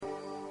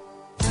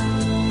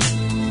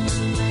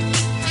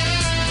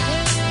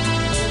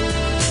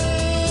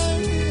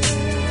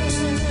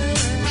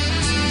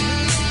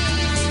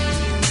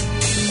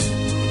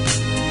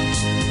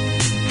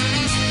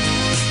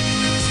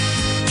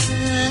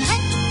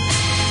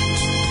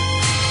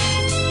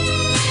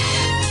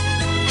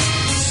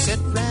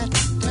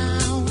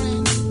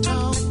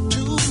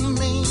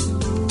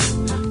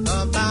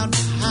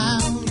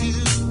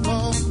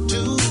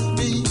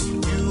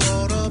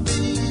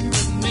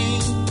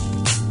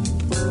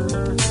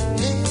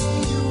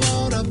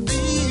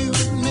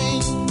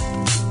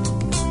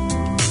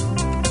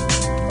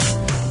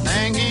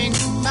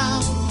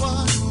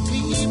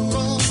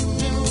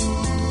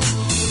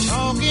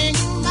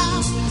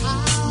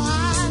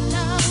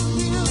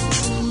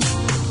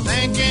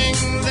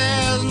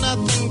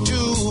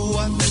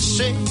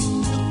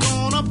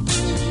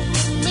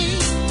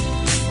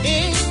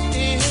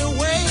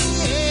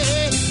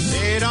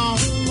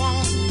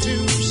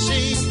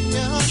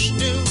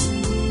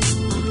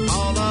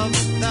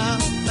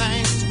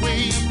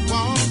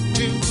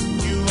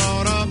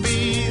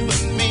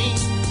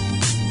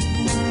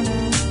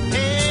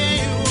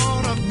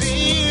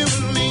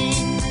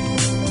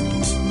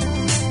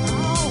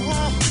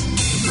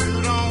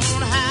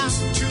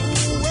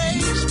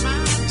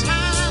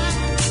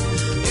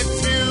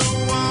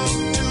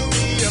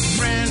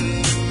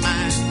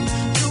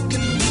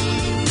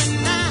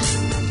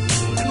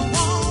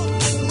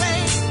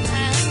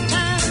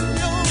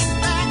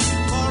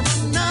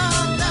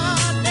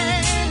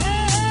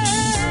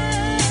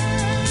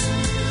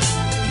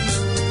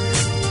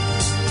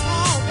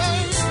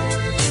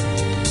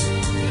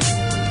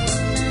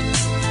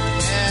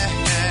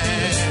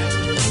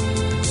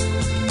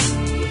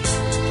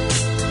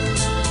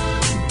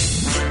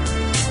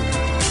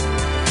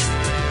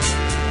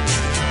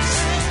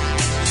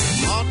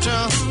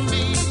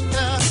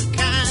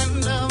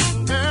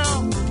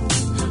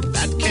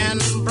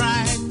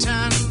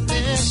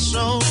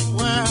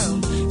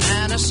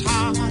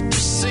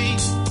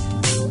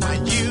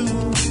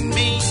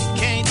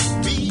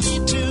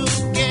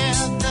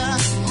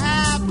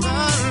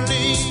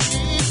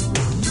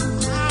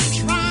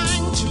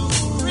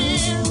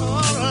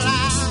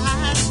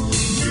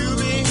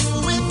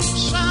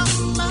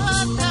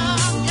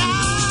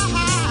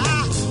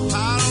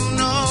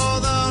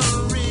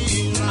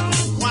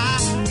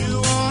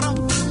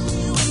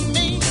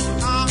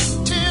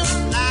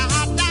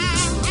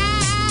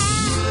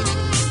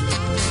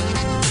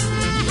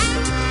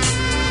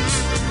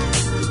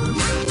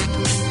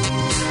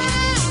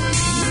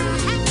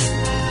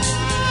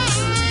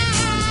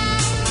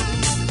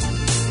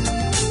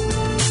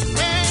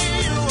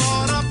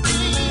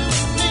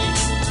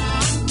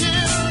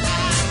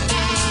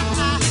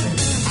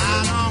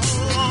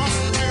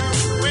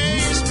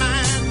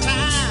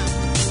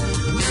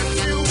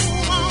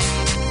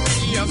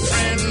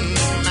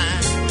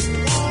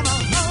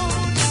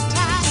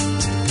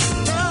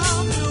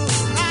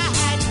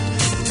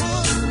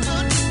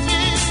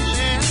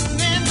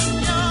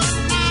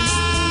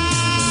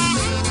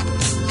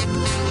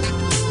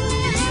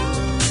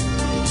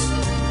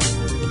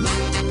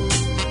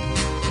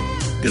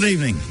Good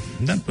evening.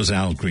 That was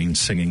Al Green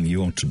singing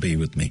You Ought to Be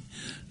With Me.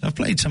 I've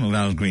played some of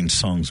Al Green's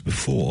songs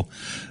before,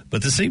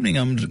 but this evening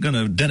I'm going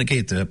to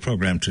dedicate the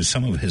program to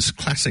some of his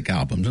classic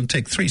albums and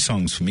take 3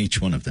 songs from each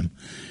one of them.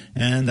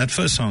 And that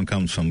first song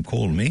comes from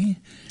Call Me,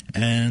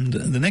 and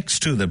the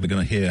next 2 that we're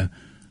going to hear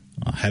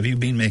are Have You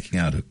Been Making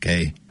Out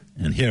Okay?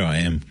 And Here I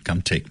Am,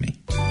 Come Take Me.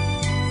 I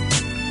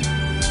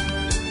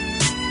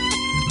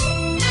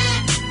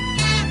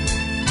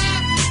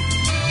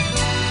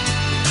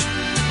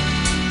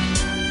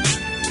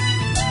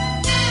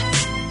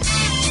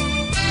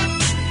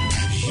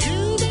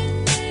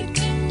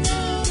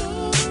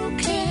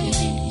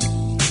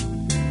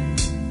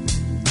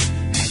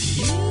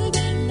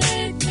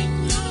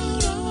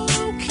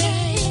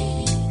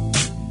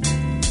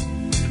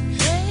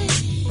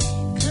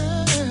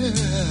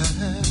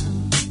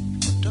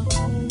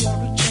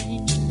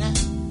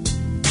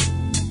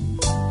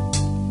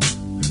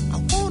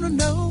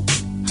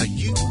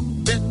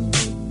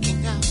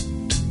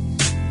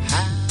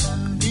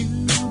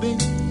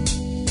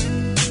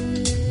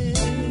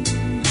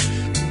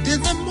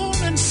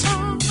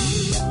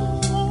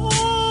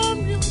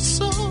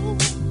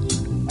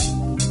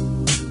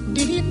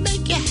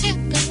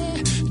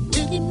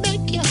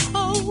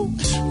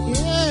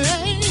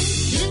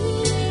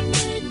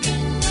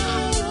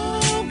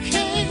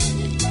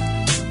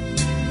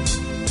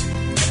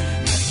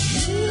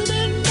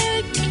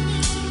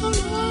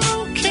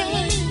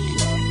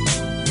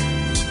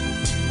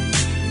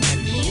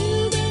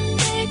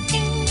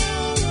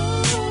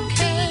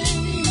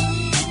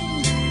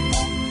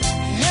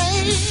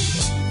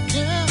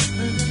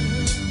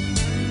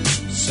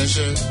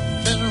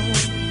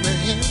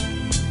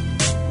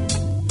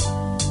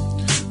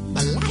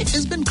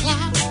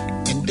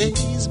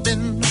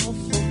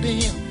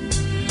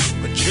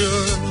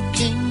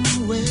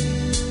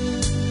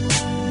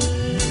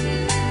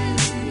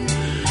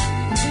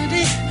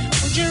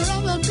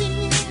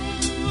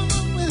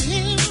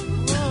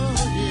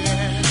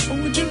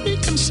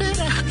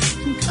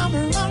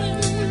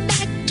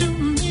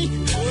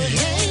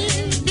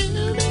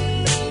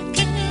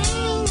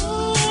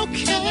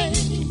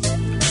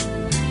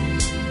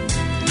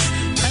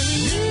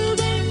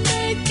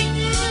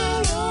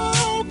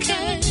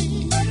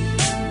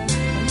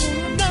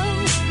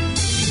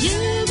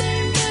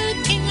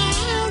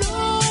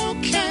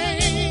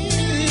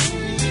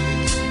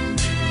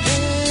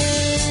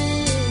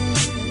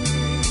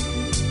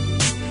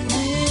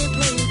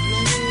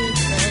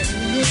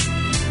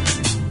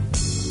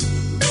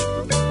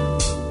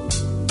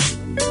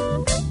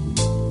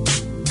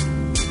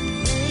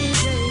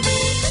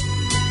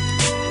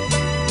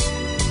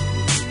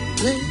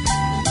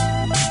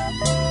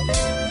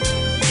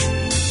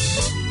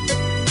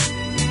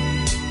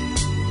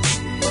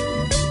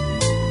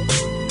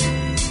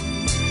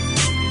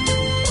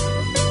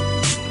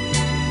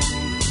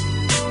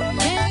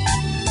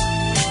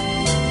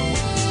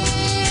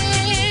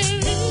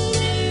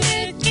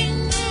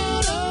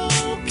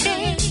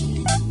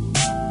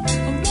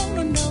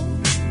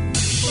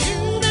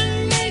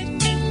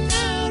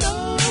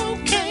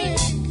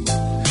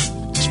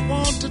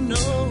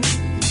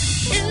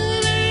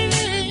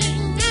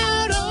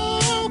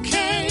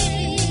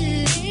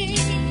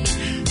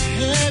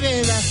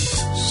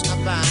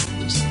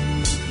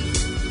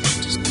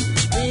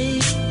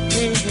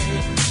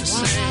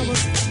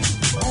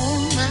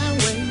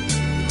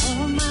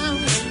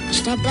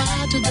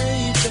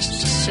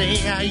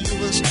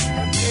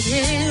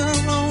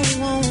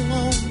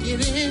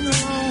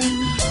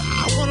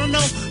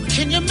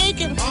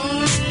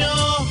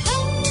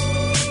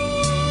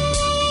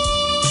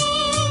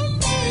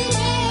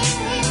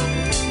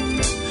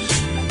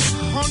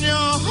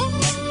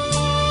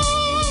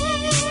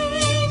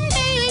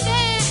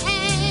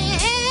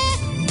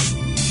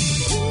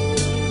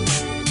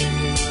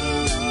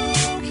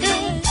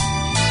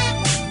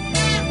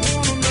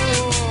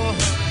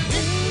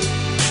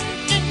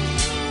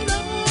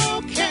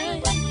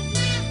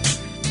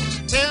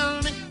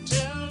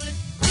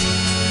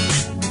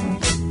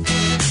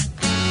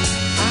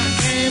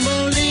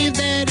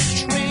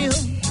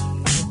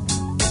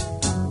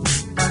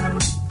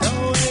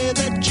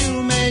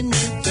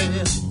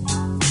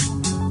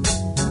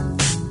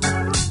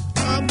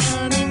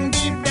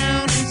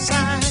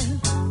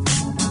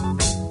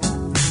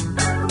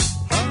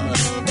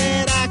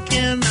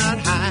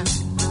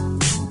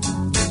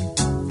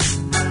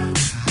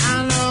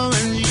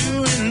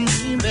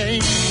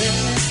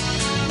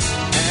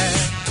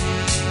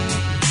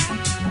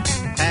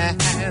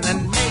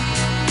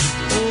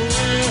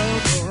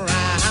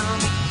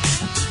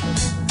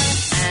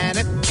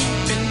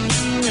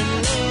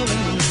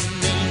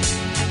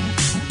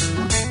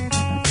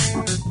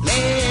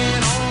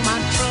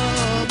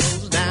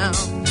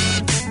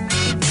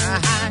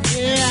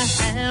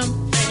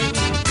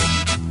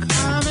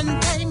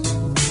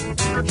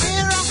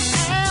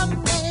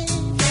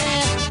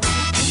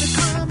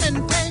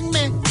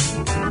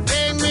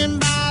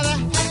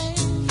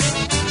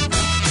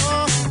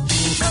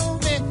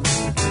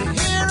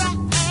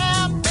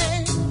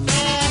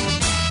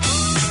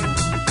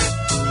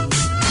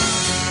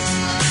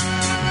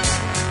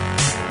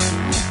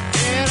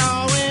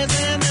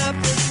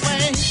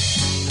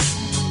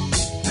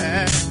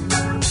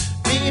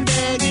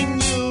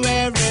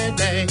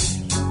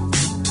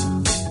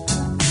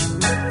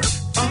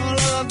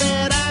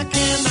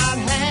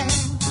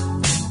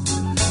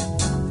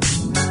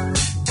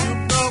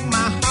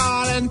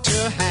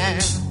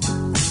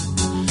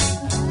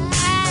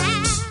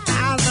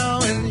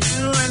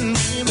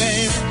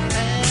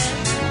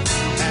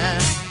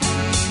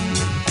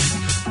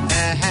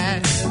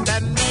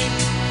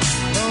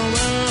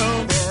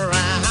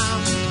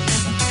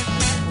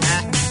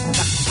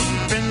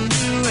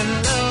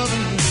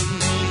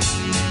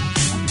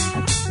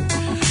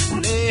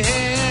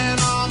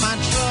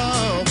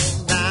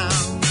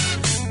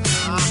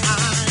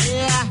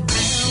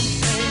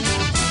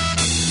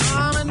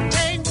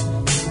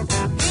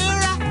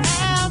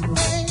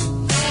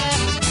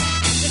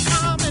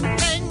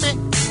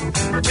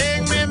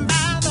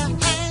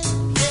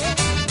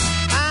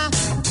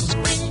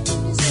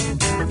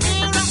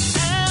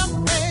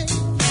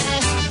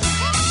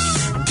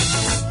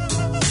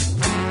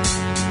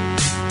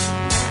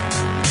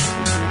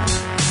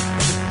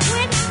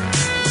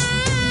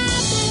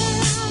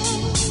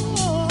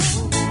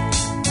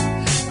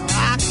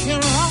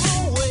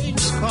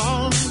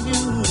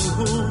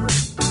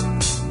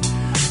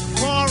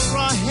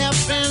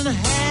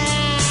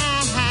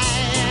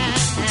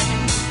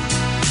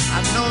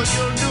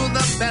you'll do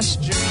the best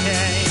you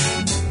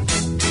can.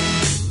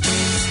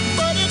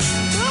 But it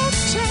don't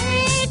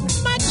take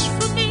much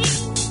for me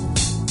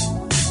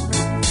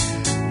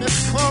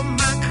before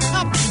my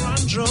cup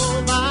runs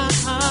over.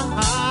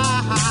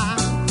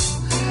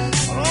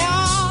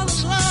 All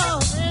this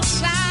love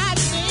inside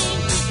me,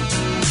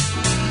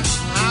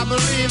 I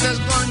believe there's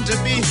going to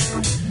be an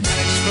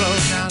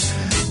explosion.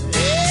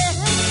 Yeah,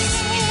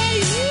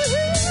 you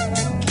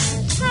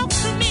talk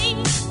to me,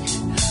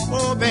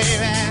 oh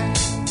baby.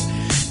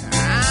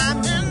 I'm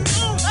in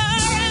no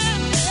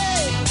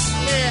hurry,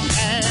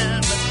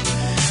 yeah.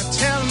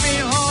 Tell me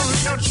all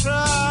your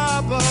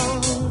trouble,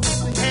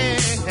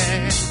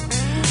 yeah.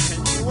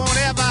 You won't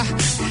ever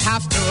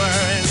have to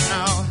worry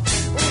now.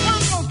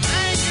 One more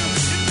thing, you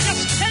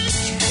just can't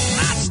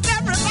trust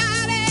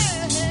everybody.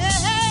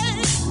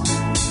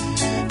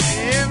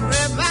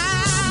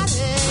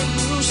 Everybody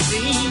you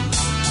see,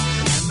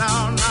 no,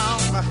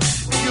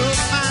 you'll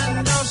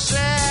find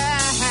yourself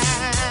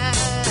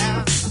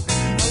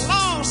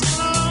lost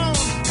alone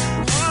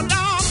on a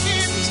dark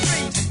hidden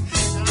street.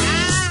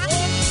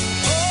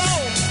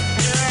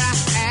 Here I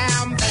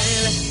am,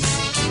 baby.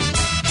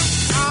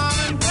 Come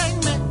and bring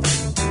me.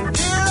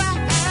 Here I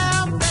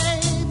am,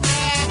 baby.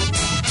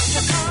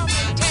 You come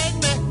and take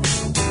me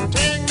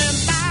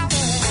by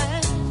the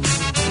hand.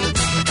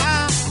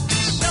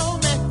 Show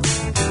me,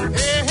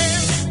 hey,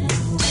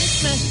 teach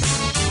me,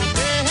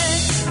 hey,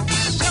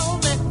 show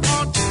me.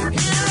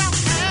 Here I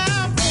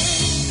am,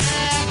 baby.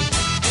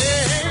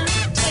 Hey,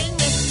 take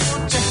me,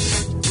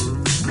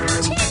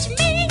 teach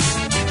me.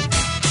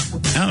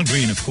 Al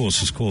Green, of course,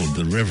 is called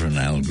the Reverend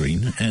Al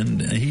Green,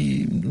 and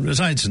he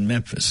resides in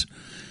Memphis.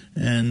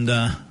 And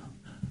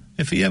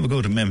if you ever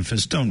go to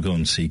Memphis, don't go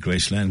and see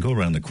Graceland. Go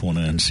around the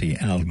corner and see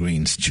Al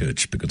Green's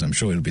church, because I'm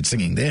sure he'll be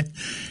singing there.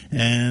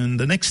 And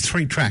the next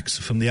 3 tracks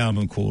from the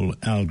album called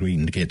Al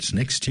Green Gets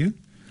Next to You: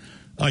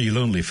 Are You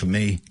Lonely for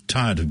Me,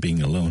 Tired of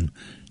Being Alone,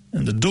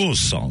 and the Doors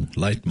song,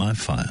 Light My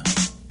Fire.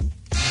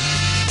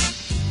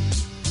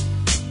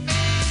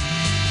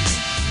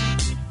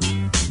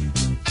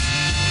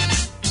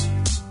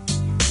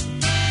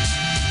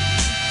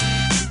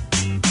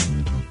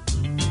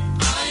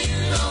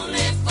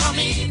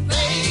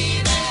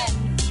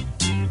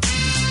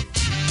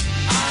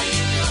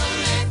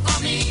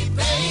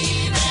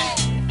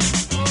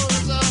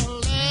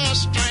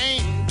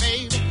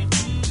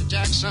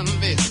 I'm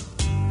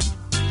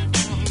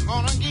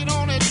gonna get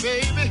on it,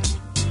 baby.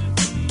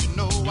 You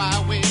know I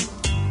will.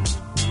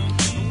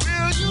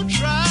 Will you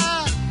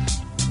try?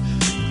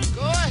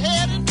 Go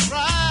ahead and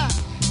try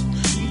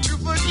to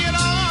forget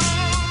all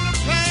the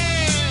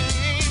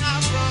pain I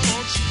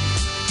brought you.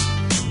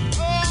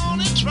 Go on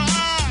and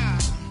try.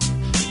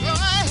 Go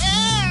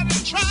ahead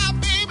and try,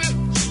 baby.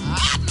 I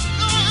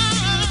know I'm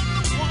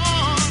the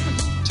one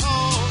who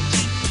taught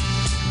you.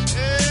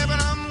 Yeah, but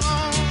I'm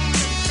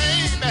lonely,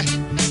 baby.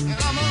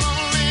 I'm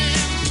lonely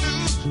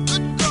too.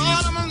 Good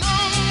God, I'm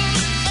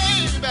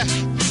lonely, baby.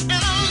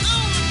 And I'm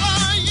lonely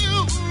for you.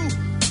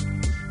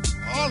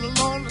 All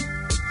alone.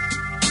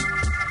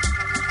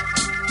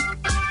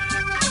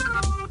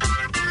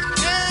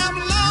 Yeah, I'm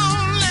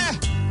lonely.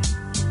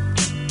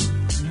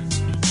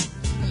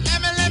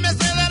 Let me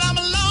say that I'm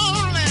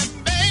lonely,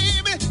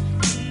 baby.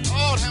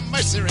 Lord have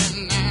mercy right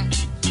now.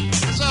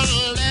 It's the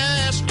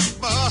last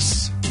bus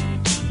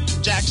to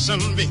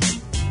Jacksonville.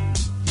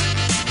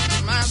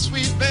 My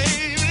sweet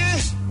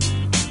baby,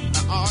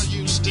 are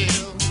you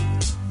still?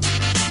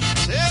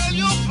 Tell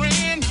your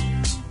friend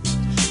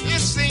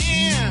it's the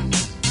end.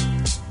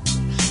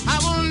 I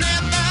will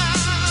never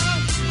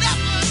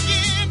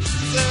again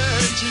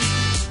desert you.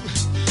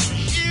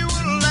 He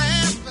will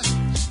laugh.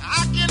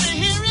 I can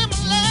hear him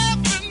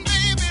laughing,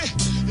 baby.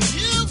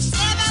 You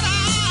said that I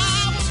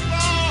was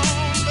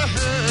wrong to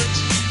hurt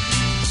you.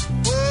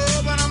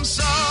 Oh, but I'm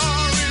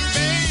sorry,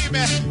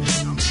 baby.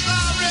 I'm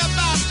sorry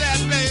about that,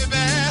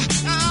 baby.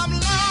 I'm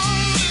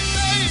lonely,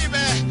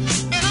 baby,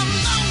 and I'm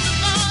lonely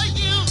for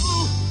you.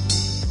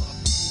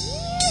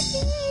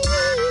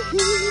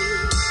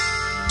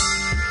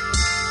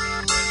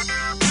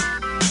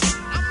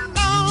 I'm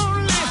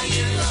lonely. Are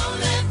you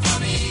lonely for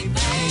me,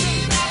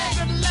 baby?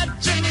 To let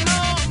you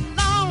know I'm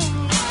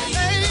lonely,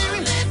 baby. Are you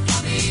lonely for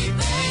me,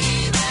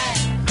 baby?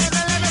 Baby,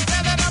 let me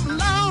say that I'm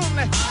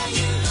lonely. Are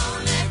you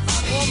lonely for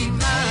me,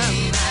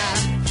 baby?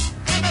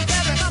 Let me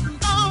say that I'm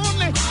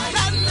lonely. Are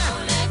you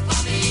lonely for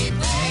me,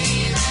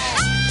 baby?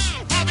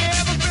 Have you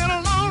ever been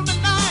alone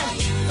tonight? Are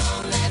you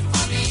lonely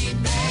for me,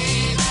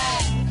 baby?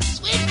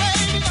 Sweet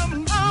baby, I'm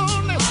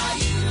lonely. Are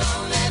you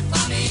lonely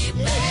for me,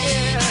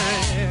 baby?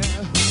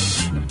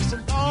 It's a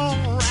long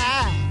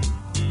ride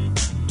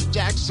to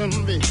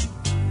Jacksonville.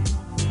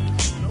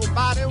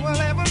 Nobody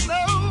will ever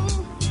know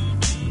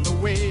the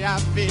way I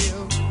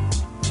feel.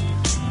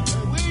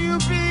 Will you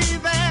be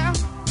there?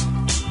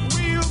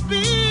 Will you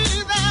be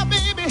there,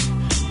 baby,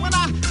 when I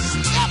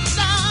step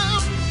down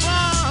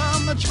from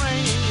the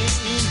train?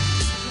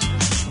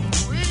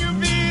 Will you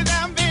be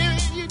there,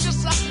 baby? You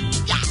just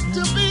got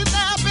to be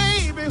there,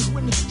 baby,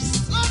 when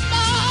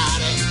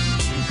somebody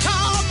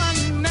call my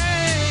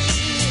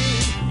name.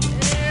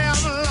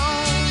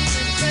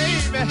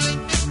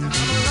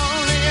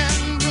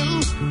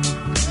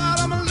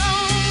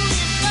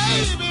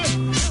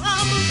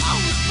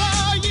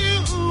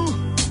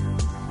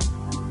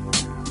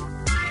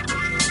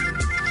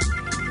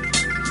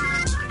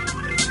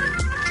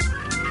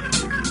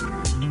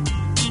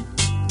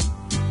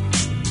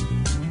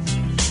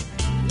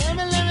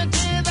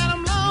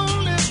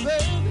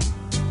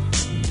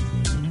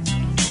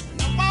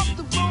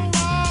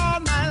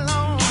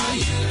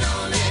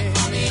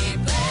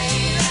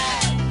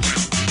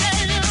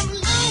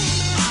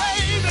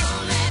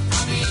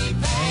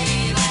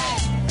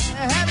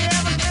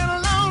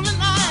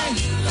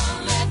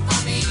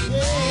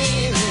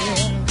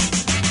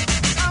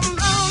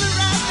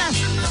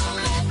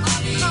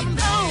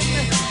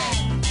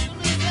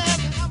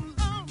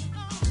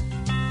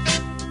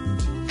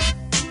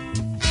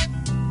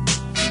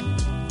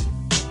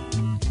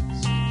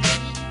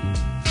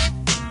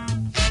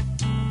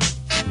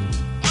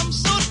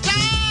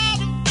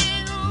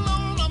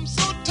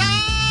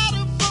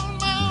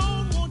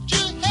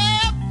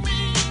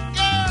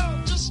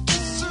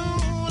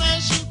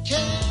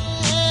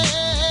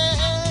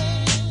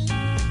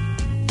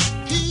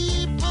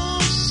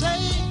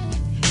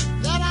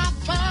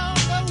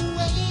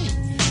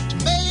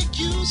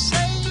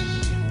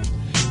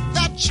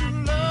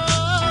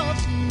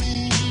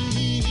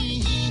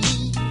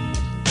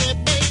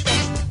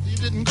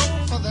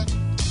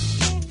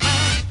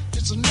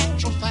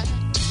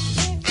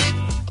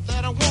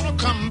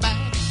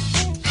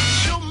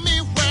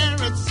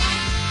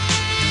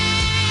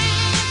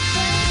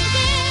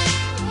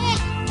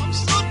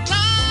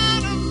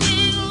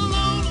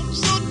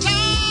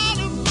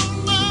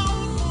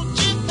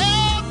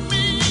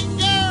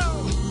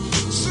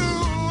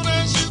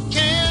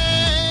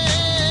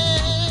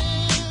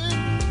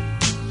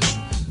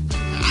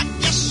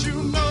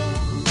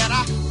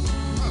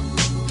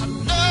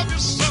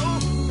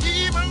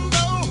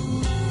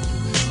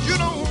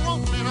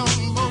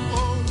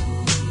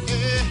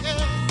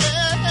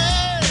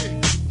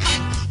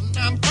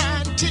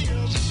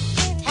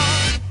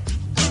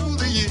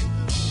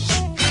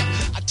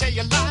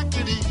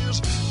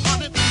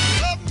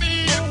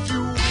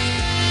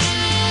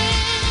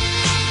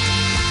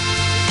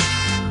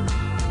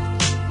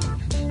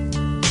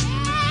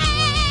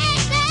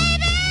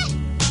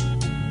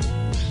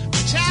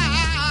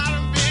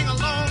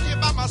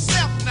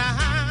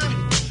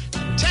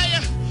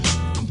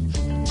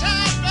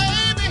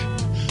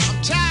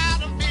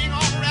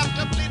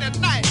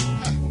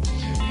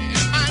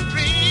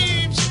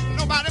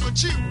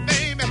 about you,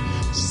 baby.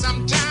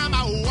 Sometime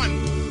I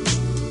wonder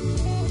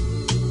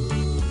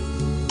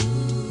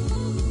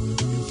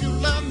if you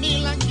love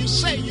me like you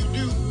say you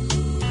do.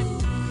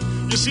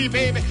 You see,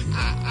 baby,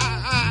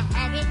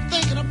 I've been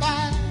thinking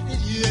about it,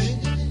 yeah.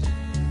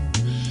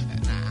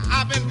 And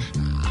I've been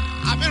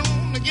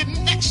wanting to get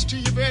next to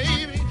you,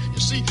 baby. You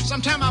see,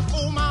 sometimes I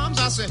fold my arms,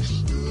 I say,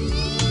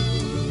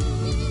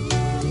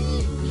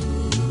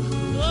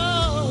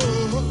 oh,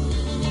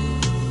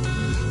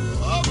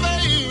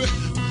 baby.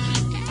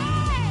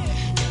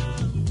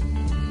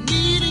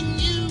 Needing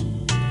you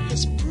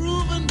has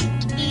proven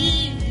to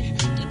me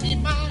to be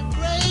my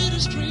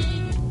greatest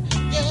dream,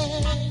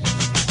 yeah.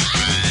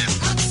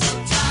 I'm so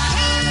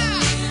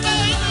tired,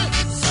 baby.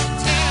 So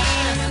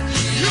tired.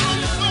 You don't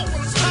know what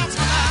I'm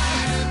talking about.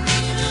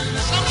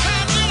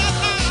 Sometimes when I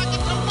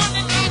get the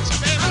money out you,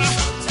 baby. I'm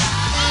so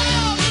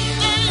tired,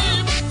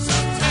 baby. So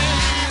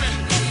tired.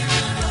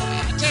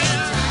 I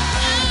tell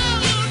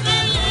you,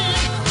 baby.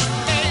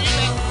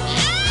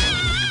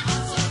 I'm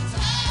so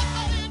tired, baby.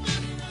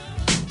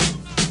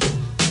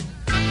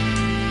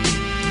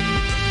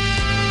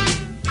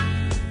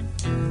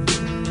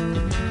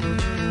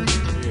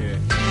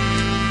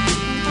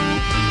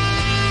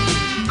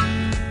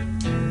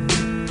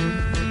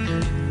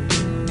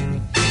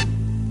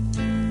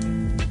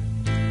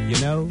 You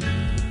know,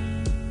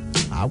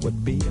 I would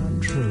be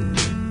untrue.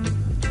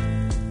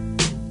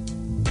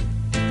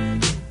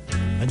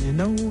 And you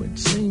know, it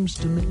seems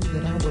to me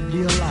that I would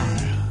be a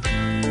liar.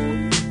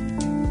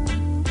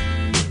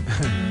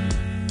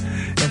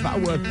 If I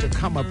were to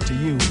come up to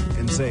you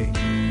and say,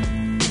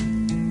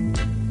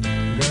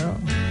 girl,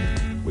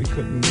 we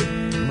couldn't get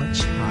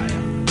much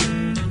higher.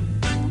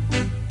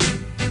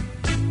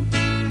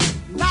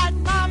 Light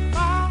my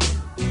fire.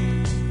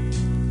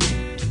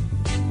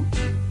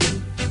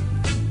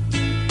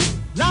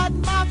 Light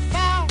my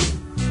fire.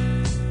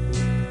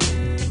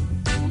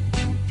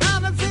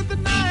 Gonna set the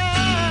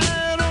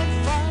night on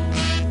fire.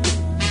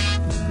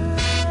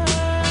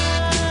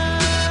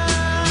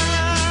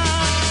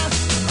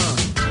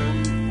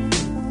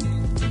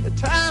 The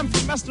time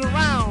for messing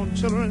around,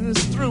 children,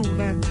 is through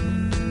now.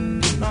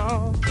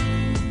 No.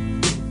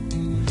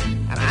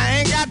 And I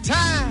ain't got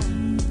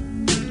time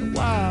to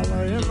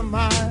wallow in the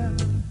mire.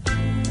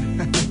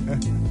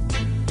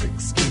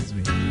 Excuse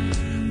me.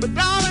 But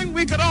darling,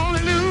 we could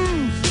only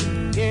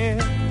lose,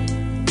 yeah.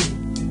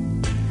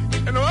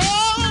 And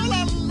all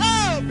our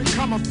love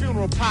become a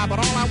funeral pie, but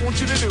all I want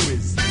you to do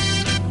is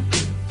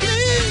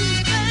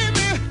please,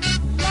 baby,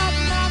 light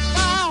my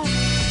fire.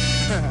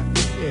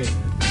 Yeah.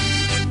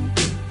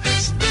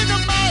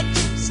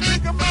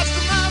 Stick a match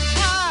to my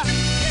fire.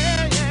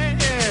 Yeah, yeah,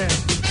 yeah.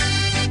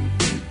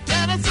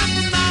 Gotta set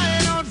the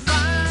night on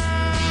fire.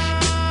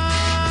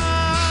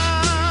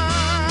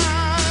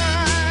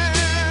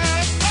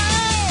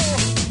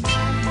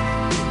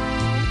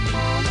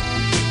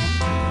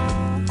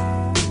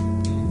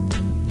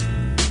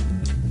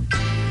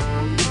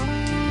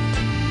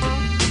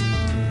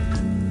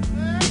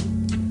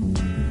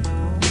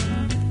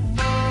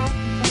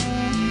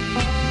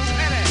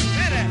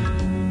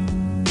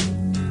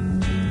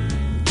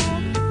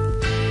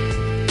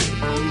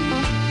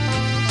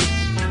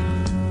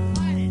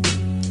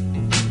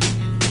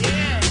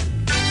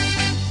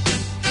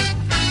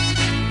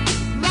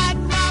 Light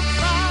my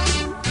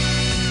fire.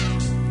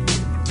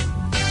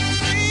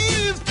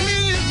 Please,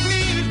 please,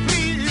 please,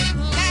 please.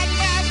 Light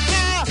my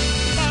fire.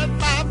 Light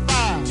my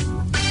fire.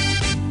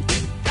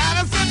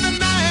 Gotta set the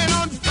night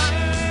on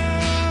fire.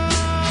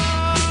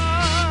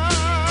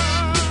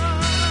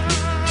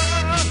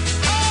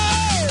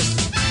 Hey,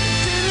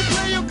 did you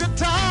play your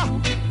guitar?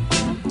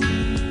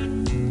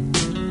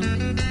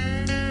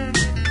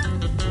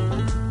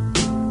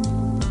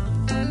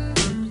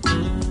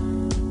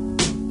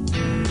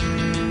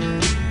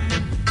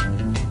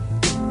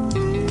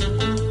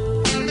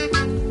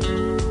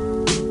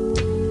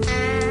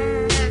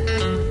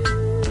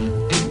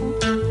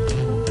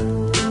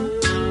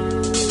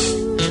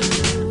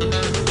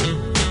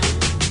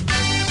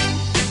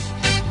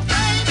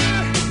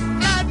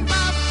 Light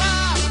my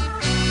fire.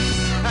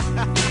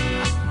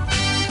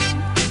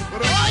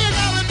 But all you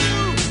gotta do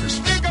is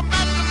stick a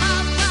match to my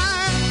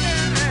fire.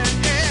 Yeah, yeah,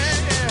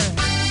 yeah.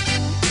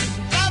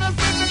 Gotta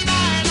set the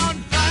night on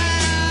fire.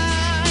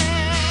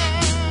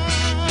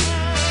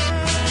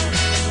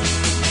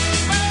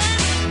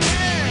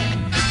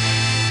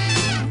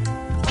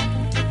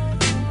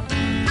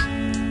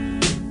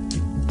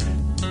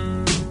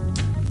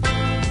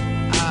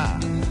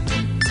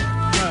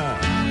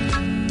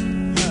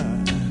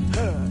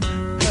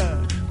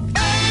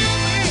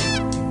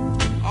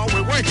 Oh,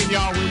 we're working,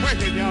 y'all. We're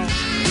working, y'all.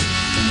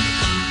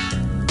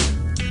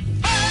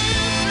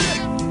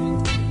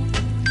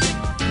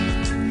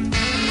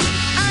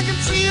 I can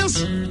see us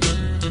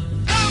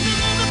walking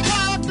in the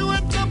park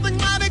doing something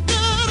mighty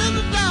good in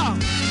the dark.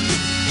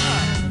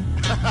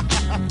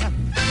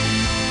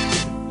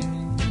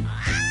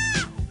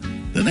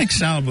 The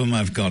next album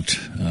I've got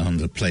on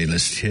the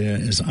playlist here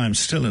is I'm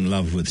Still in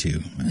Love with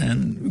You.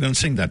 And we're going to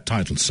sing that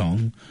title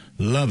song,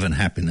 Love and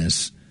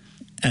Happiness.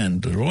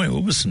 and the Roy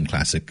Orbison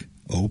classic,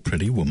 Oh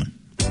Pretty Woman.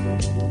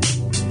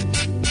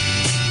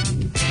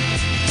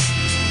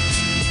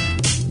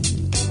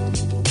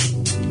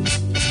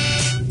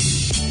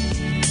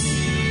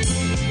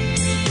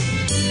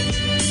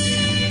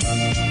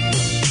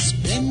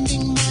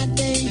 Spending my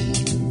day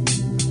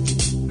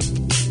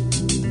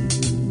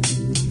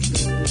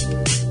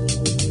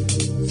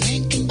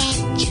thinking about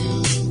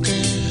you,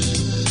 girl.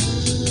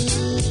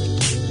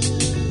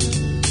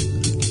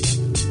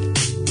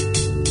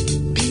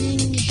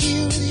 Being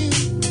here with you,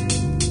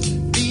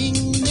 being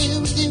near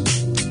with you,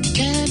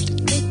 can't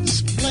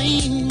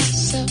explain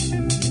myself.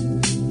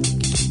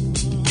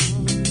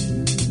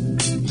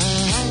 I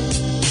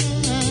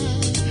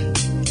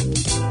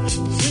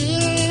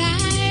feel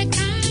like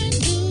I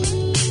do,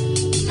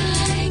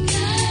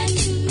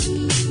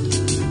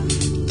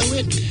 though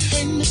it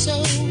hurt me so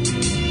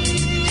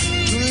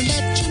to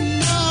let you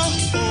know.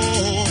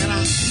 When I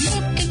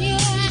look in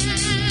your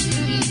eyes,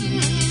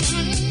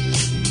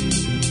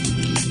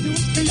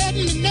 you let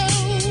me know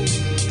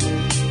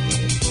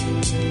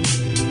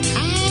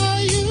how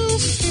you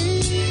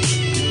feel.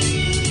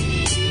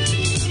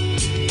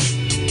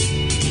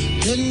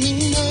 Let me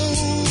know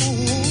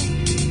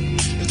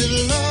that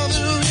love is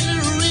really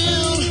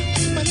real,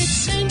 but it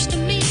seems to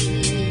me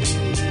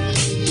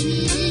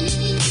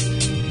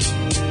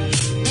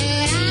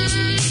that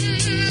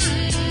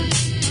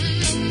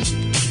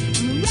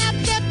I'm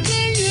wrapped up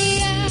in your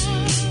love.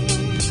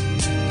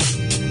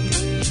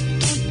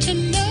 Don't you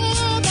know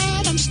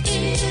that I'm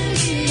still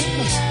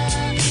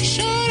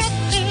short up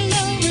in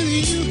love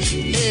with you?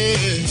 Yeah.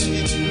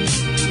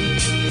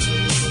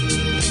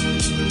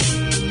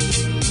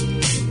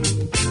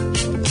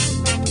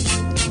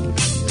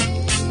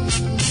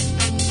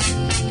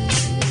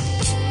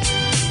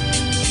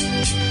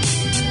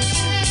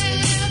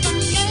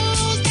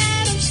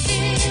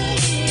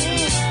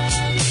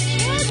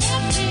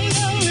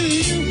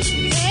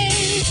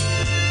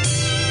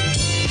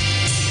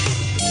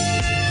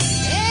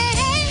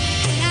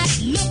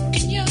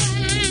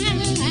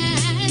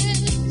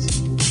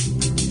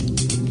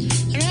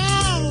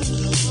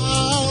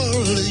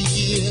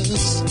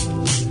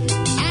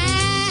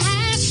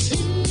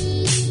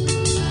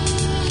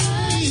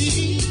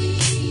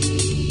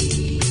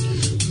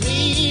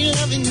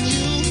 Loving you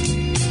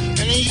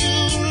and you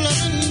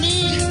loving me,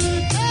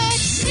 it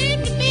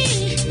seemed to me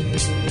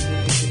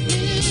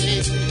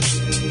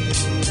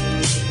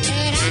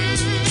that I'm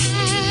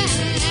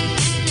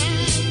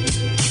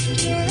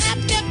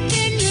wrapped up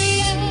in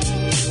your love.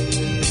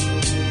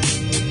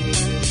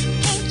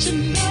 Don't you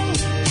know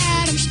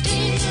that I'm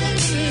still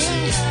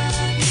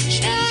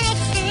shut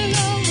up in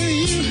love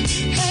with you?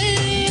 Hey,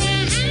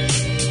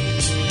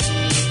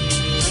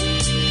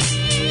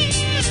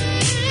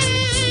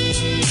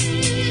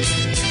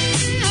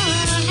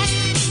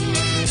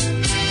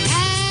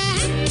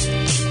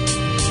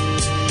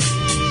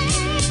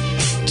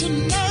 to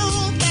know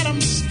that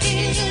I'm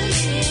still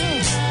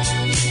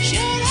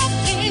shut up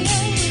in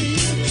love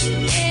with you.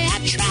 Yeah, I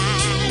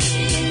tried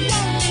and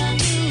wanted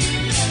to.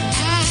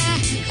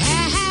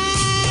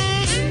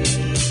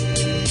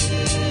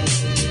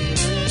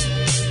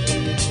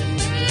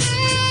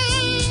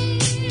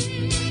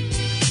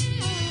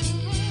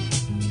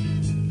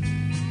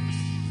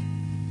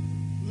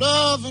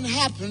 Love and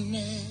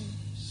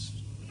happiness,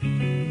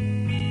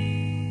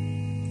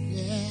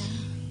 yeah,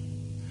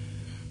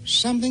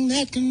 something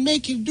that can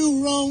make you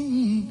do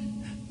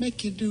wrong,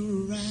 make you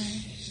do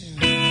right.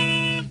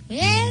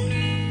 Yeah.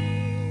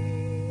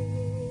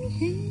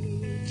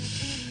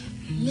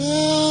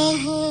 Love.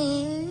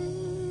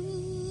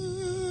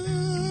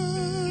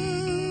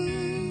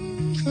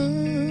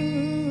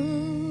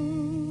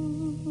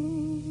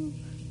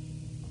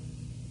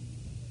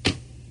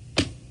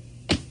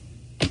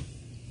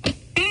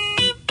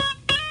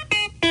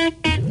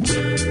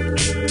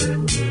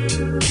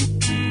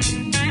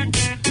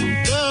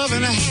 Love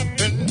and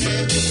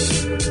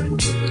happiness.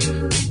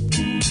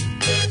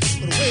 But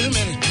wait a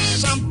minute,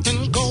 something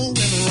going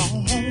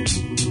wrong.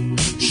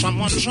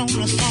 Someone's on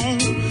the phone,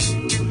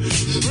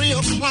 3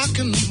 o'clock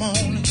in the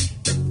morning.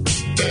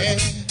 Yeah,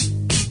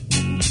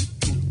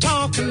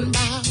 talking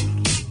about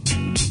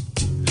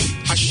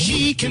how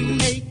she can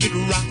make it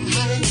right.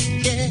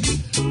 Yeah,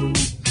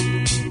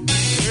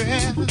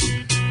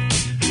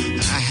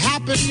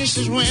 happiness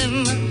is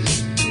when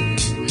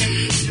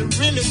you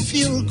really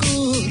feel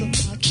good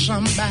about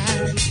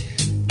somebody.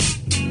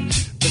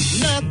 There's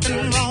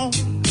nothing wrong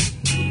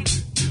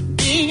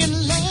being in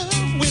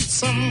love with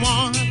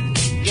someone.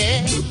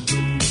 Yeah.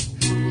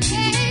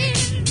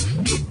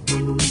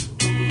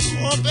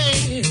 Oh,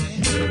 baby,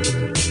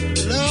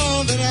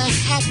 love and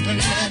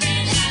happiness.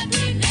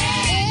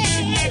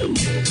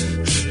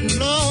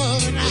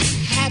 Love and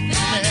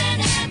happiness.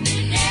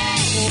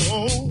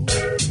 Oh.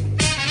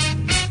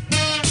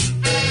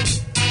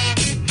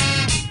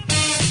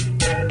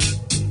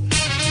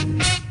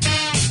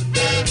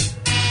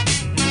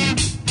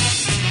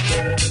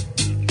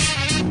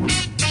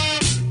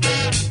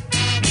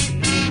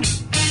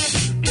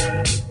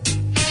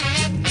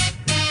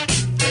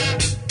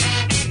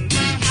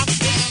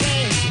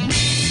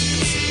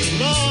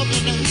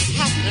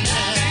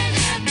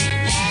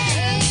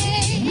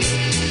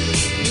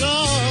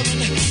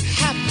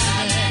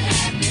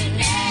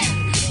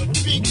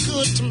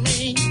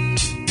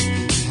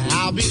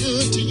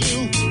 good to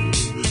you,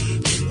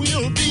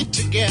 we'll be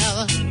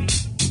together.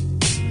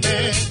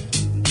 Yeah.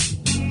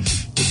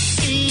 To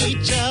see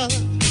each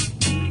other,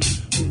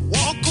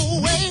 walk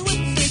away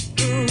with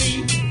victory.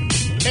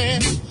 Yeah.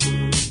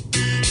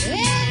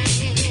 Yeah.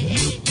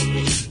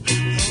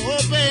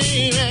 Oh,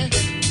 baby,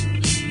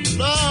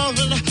 love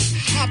and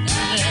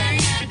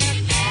happiness.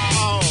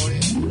 Oh,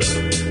 yeah.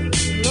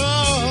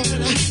 Love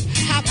and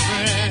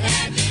happiness.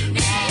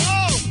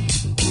 Oh.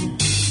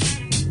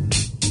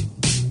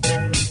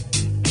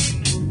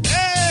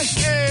 Hey,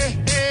 hey,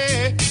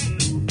 hey.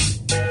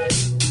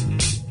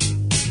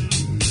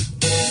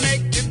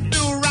 Make you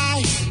do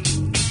right,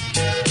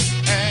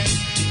 and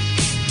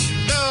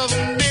love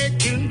will make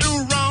you do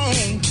wrong,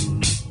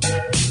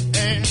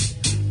 and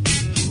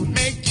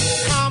make you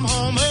come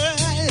home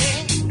early,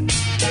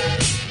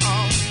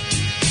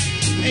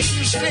 make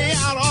you stay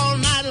out all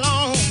night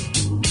long.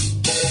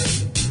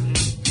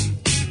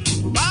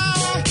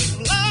 Oh,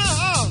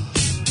 love.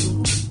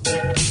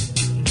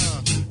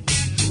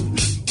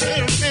 Wait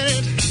a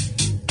minute.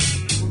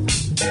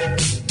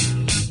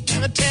 Let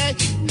me tell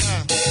you.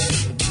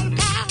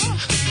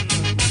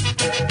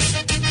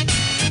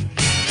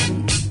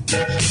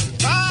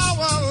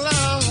 Power,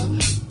 love.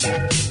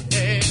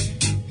 Hey,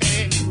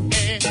 hey,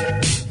 hey.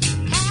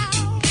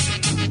 Power.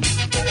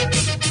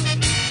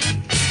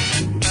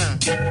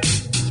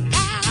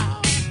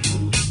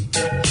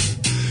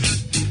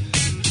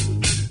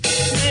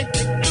 Make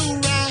you do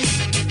right,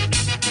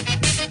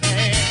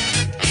 and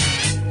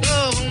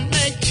love will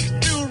make you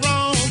do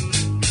wrong.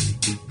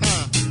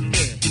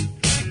 Yeah.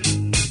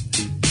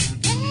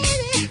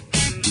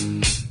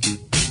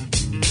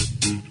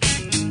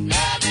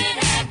 Love and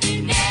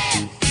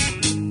happiness.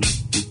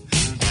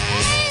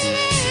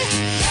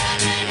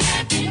 Love and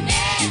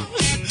happiness.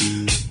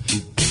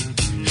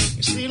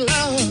 You see,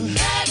 love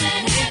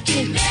and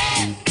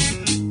happiness.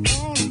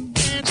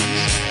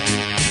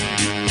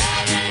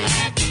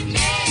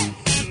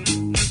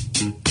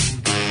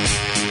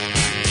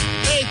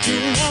 Make you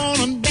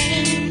wanna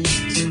dance.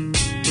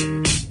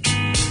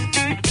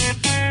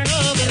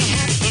 Love and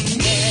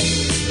happiness.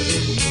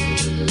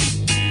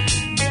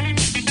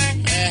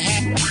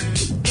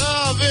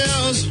 Love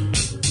is.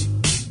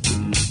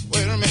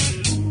 Wait a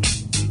minute.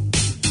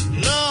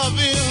 Love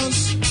is.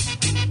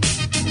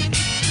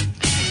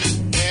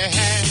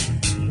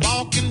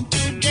 Walking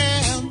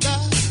together.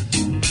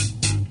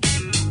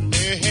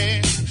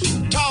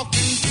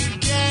 Talking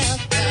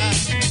together.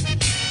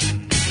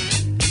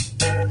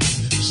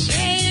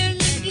 Saying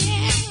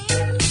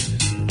together.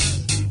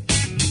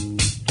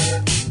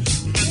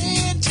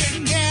 Praying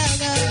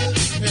together.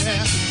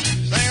 Yeah.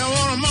 Say I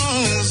want 'em on.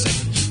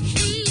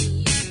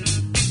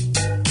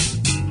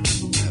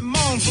 I'm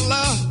on for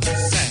love.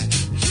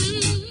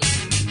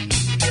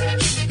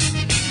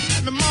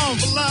 I'm on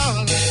for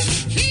love.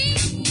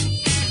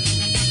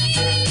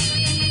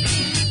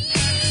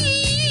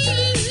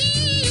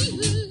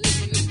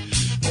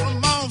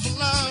 I'm on for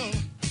love.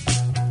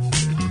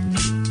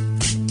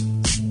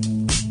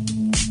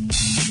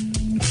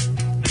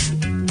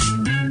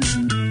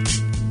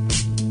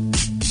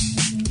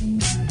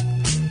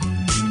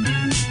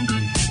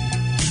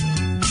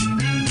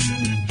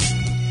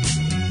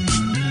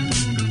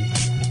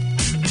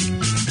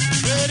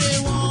 Pretty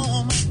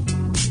woman,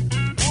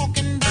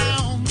 walking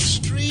down the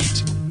street.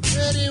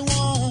 Pretty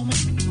woman,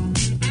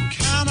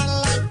 kinda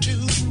like to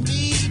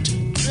meet.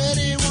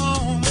 Pretty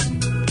woman,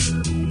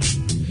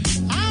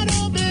 I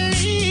don't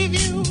believe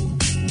you.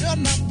 You're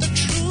not the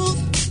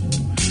truth.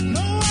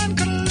 No one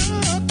can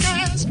look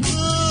as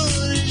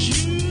good as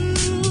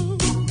you.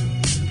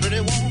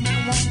 Pretty woman,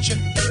 won't you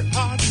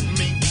pardon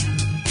me?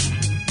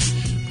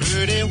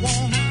 Pretty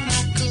woman,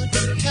 I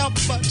couldn't help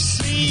but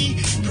see.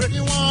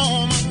 Pretty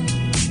woman,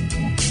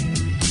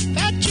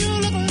 that you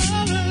look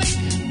lovely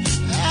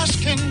as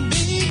can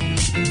be.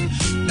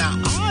 Now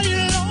are you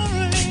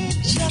lonely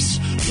just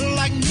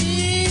like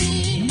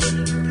me?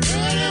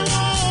 Pretty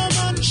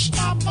woman,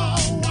 stop a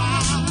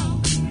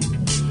while.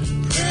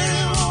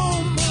 Pretty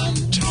woman,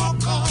 talk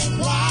a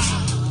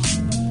while.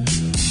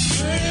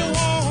 Pretty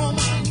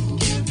woman,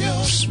 give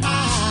your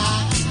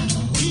smile.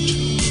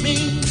 Leave me,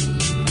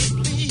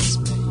 please,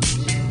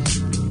 baby.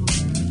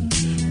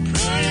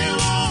 Pretty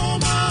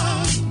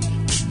woman,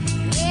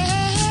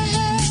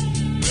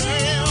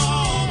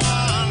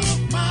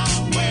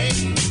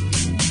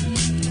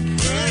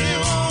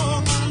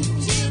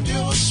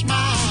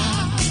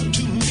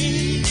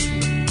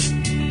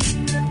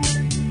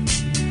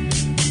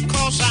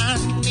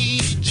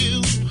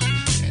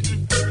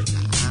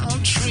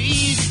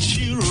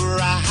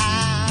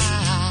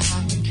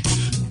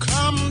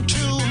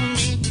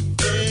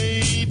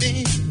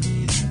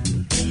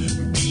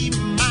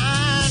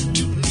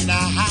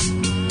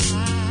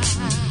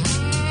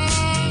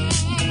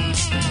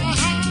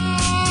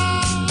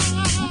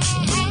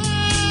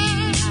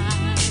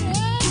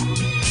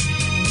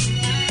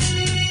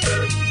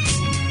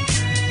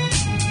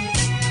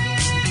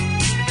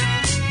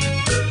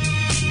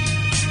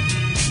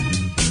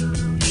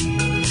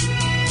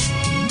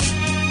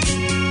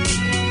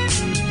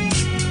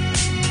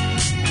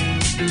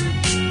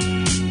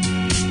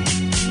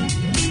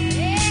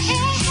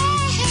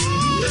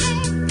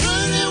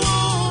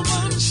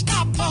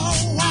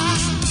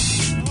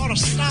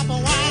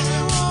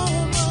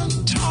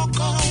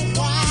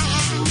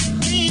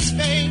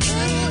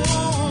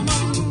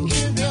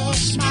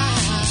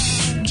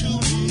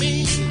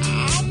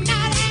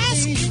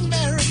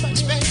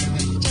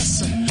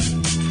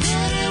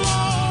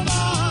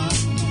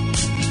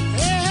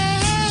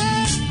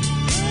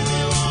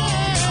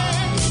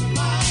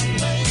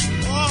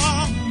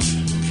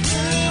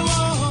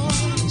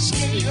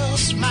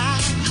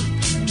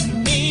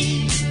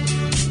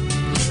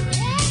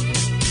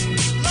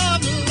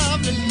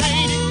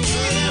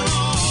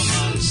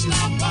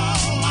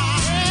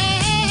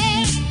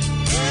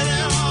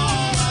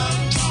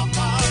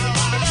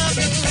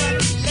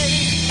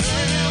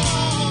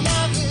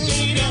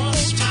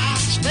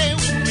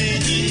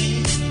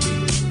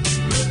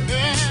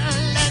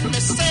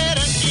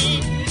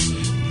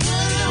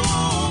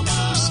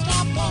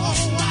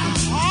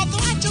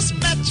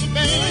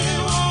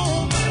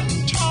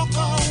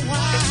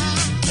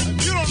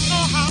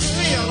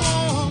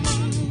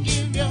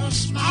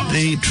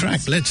 The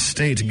track Let's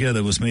Stay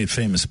Together was made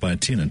famous by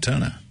Tina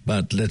Turner,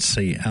 but let's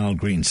see Al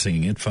Green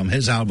singing it from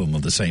his album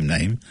of the same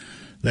name,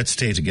 Let's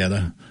Stay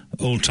Together,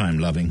 Old Time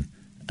Loving,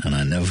 and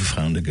I Never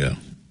Found a Girl.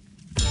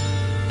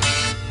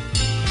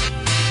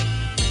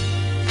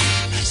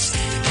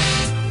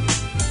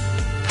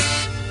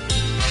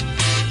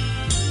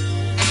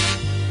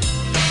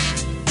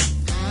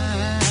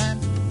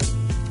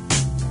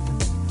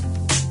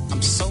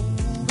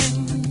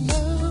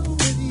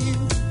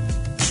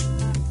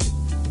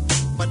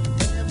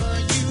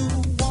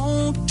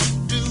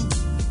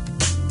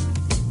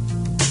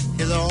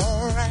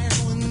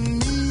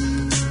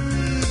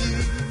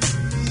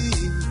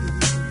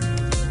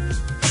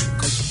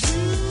 Cause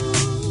you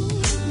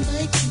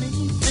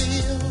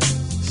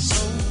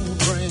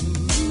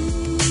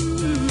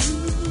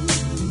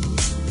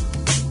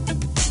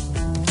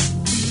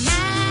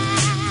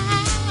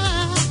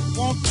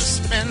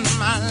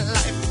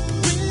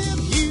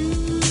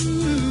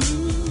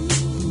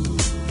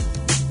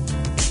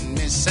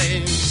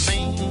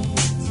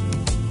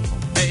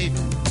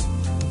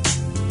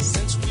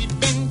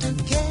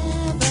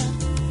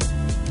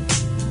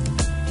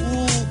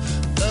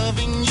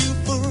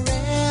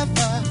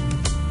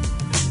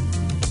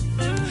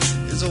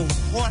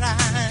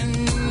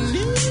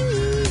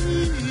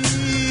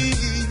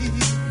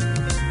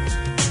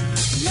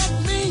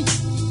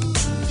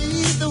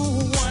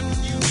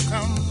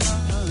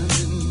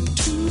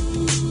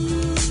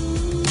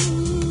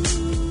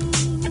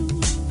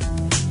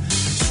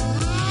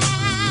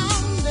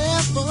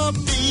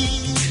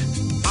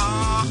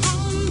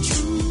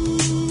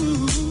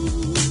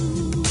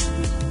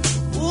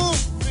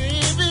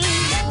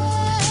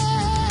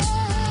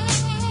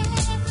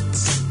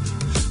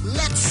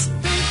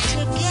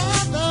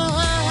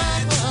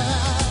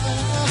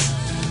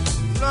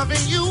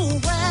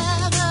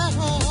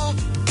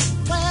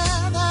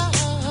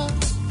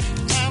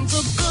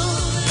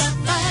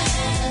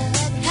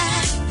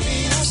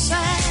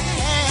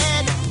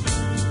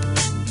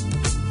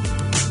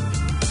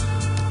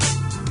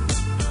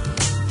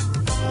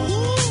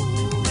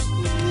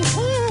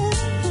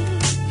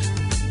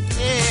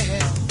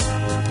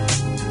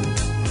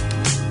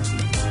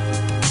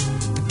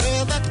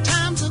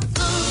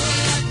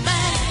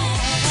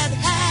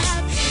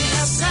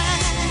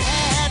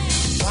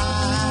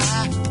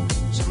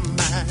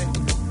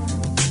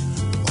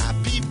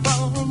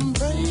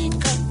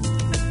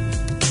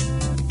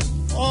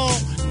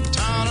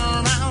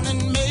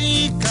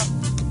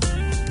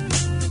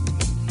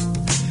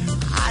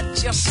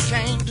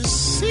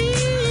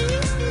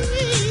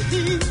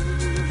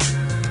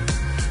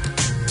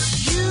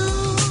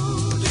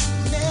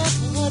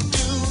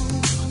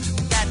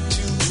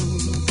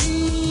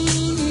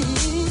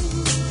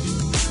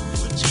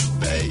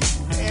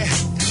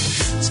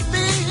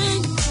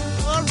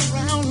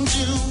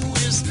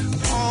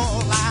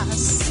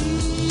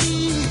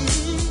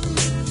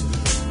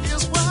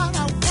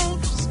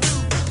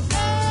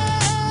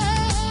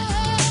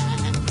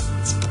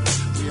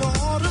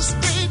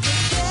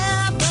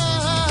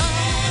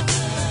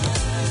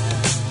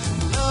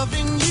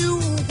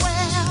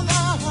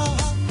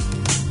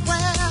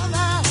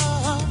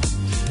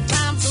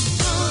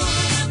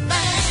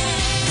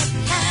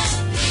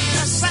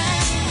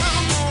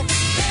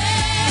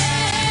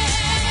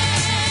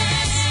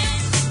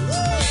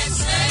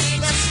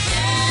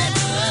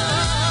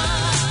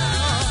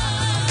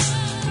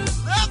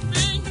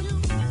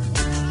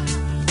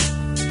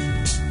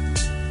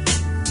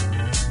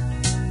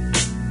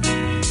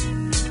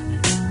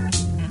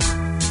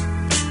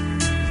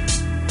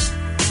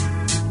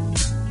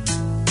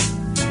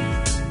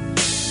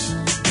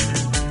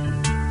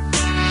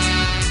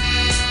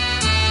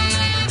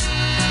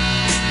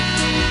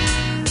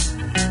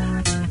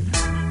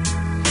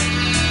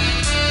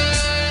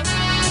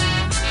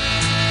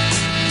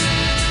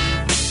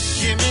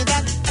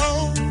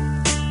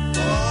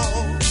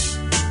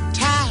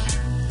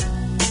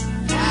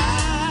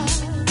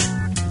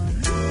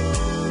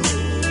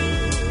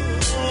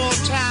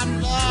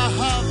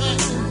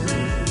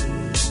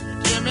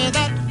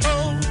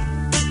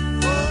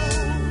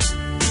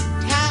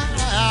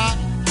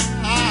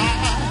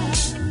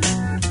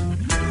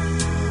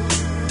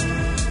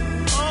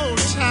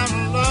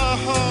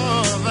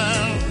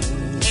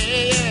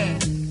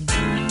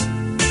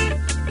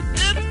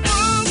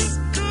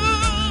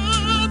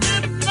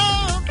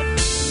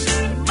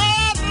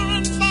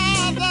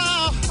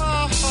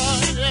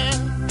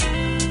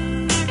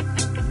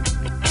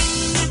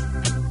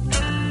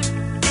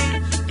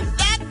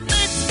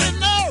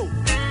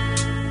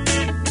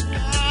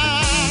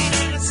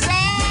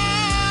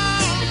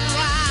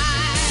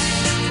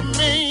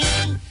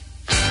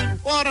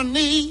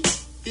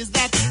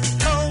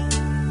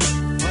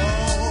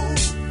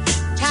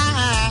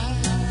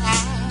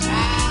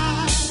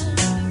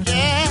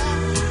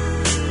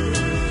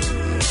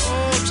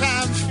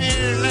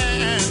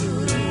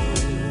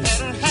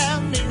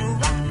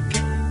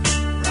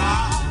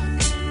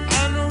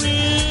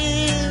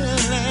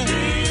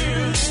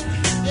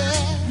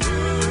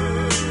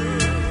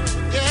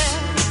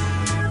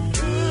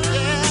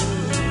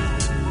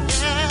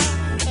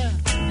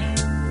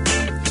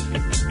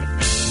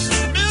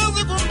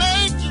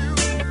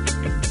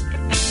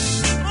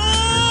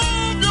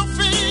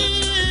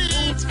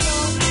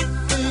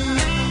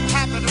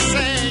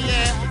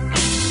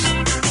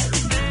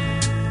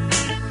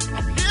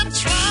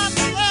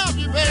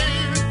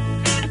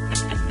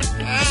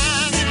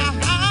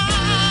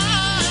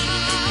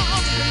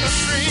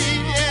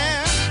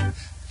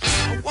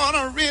what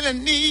I really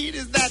need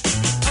is that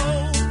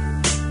time.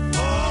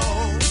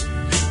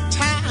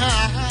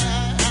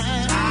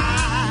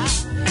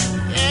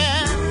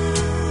 Yeah.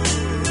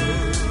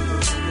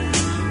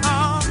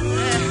 Oh,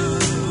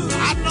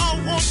 yeah. I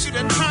don't want you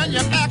to turn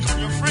your back on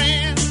your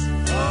friend,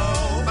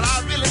 but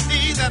I really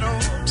need that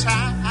old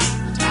time.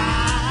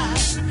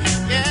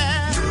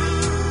 Yeah.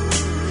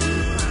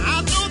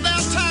 I know there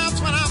are times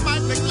when I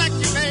might neglect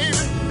you,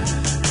 baby.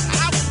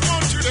 I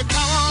want you to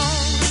come on.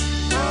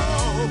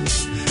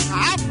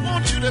 I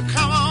want you to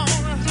come on.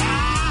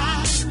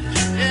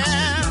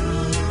 Yeah.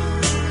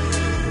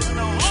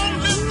 The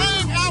only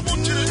thing I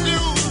want you to do,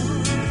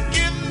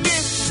 give me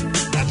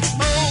that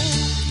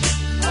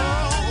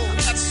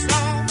that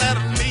song that I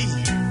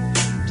need.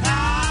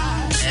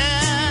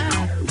 Yeah.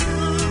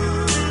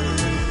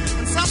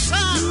 And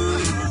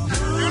sometimes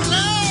your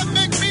love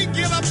make me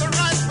give up the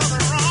right for the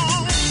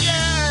wrong.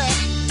 Yeah.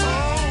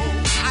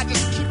 I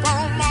just keep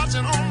on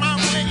marching on my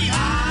way.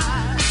 Yeah.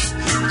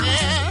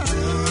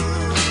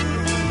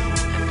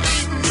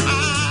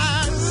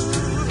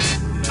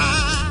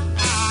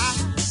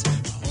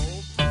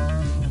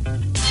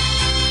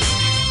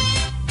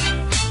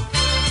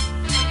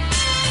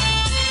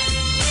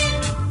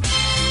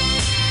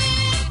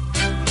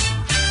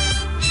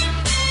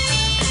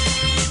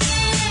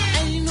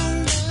 Ain't no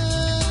love,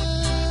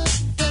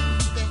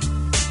 baby,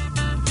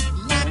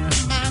 like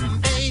my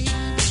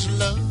baby's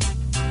love.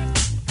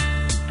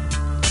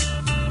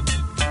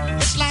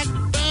 It's like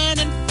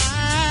burning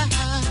fire.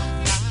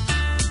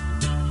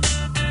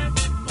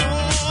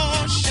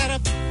 Oh, shut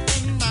up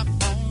in my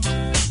bones.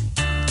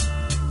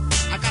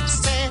 I got to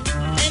say,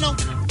 ain't no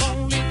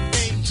lonely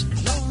days,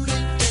 lonely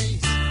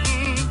days.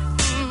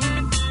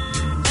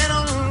 Ain't no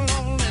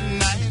lonely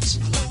nights,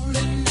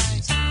 lonely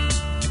nights.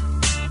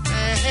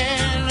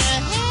 And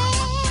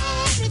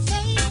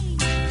everything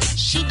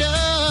she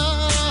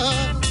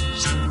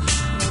does,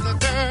 the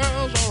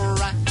girl's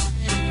alright.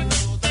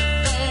 The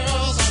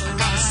girl's alright.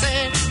 Gotta say,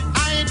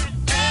 I ain't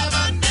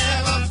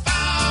never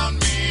found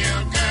me a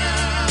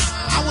girl.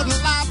 I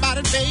wouldn't lie about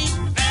it, babe.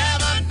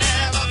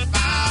 Never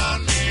found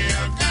me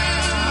a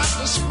girl.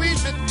 The sweet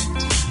me,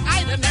 I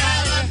ain't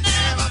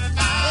never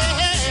found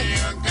me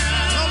a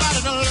girl. Nobody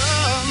to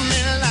love me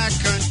like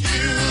you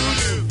do.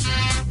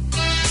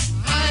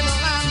 I ain't no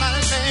lie about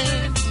it,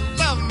 babe.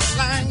 Love me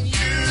like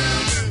you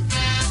do.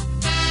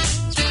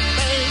 Sweet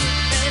baby,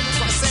 baby,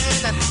 I say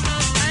that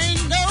I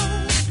ain't no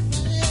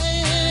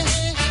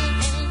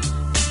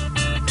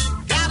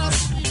got a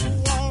sweet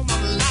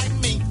woman like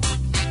me.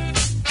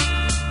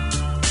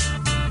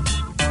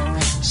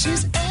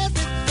 She's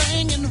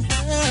everything in the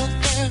world,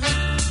 girl.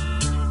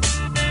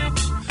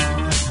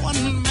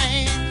 One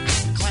man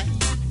can claim.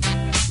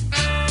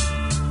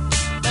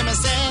 Let me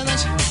say that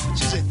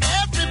she's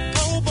every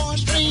poor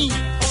boy's dream,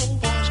 poor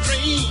boy's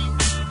dream.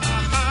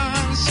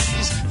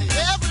 She's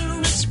every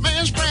rich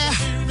man's prayer,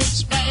 rich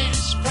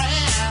man's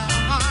prayer.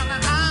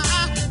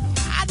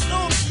 I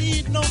don't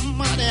need no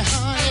money,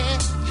 honey,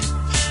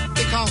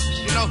 because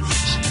you know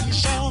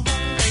she's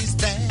always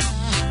there.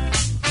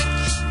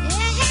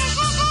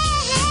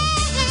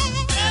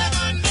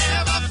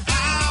 Never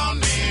found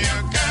me a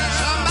girl.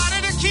 Somebody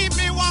to keep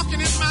me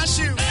walking in my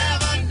shoes.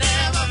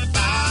 Never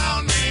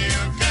found me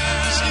a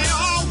girl. She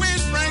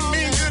always bring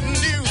me good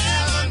news.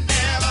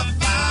 Never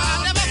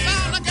found a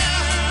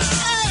girl.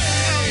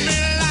 Love me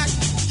like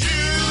you do.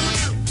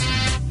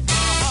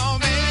 Oh,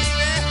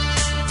 baby,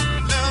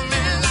 love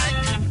me like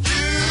you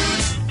do.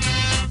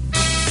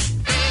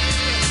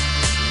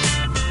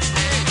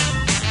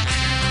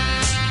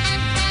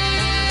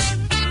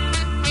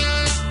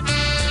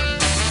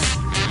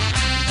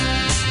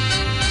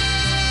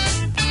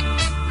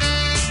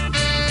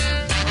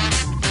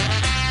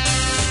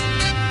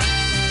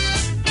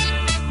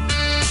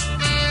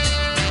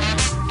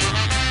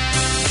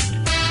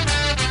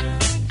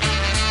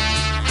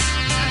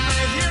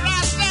 Here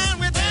I stand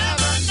with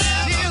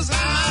tears in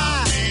my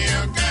eyes,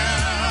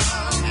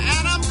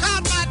 and I'm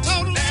caught by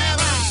total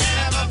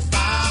never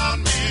found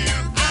me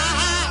a girl.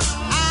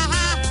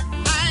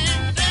 I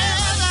ain't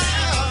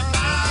never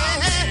found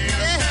me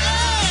a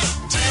girl.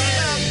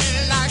 Tell me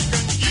like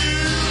you do.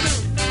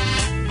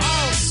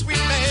 Oh,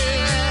 sweet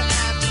baby,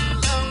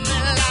 love me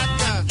like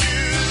you do.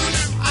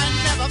 I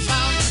never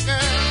found a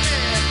girl,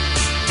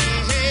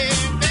 hey,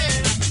 baby,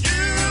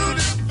 you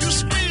do. You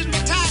squeeze me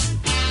tight,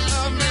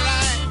 love me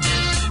like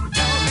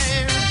oh,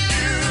 baby,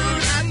 you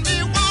and me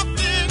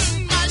walking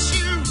in my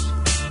shoes.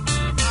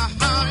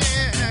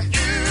 Yeah,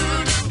 you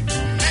do.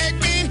 Make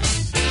me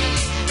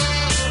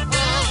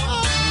oh,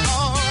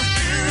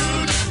 you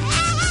do.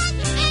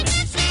 Make me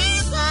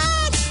feel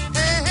good.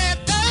 Hey,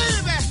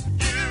 baby,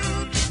 you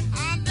do. I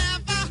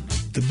never.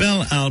 The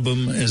Bell album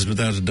is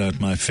without a doubt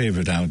my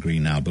favorite Al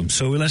Green album,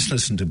 so let's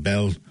listen to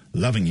Bell,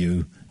 Loving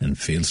You, and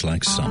Feels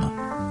Like Summer.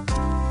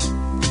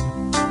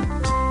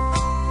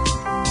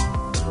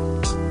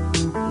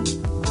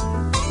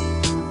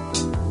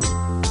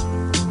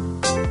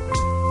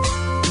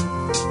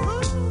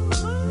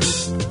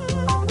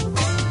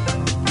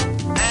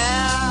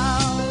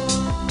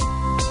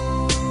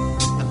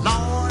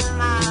 Lord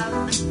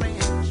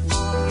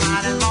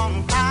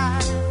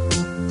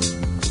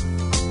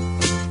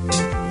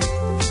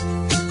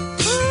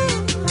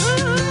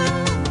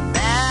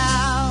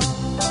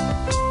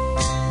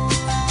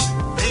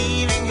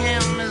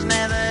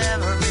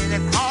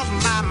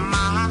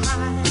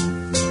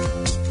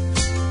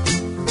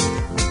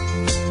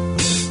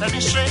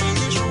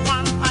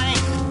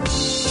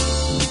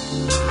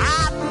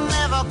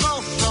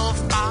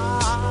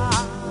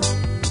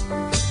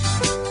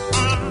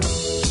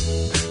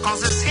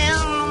 'cause it's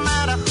him no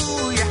matter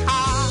who you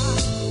are.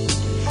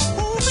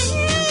 Ooh,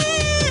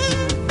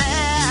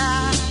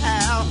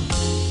 well,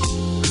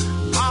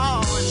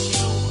 oh, it's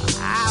you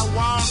I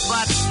want,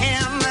 but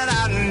him that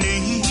I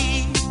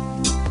need.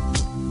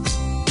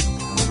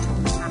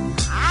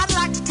 I'd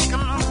like to take a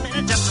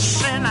minute just to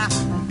sing a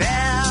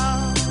bell.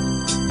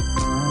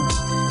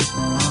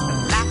 The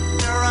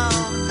laughter of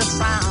the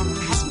sound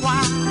has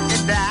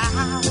quieted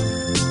down.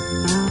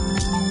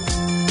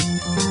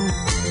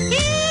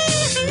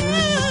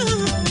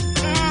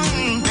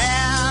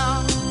 Bell,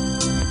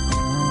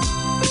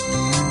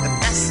 the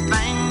best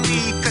thing we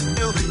could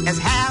do is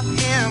have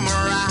him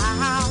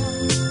around.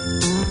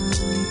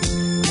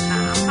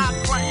 I'm not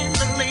playing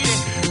the lady.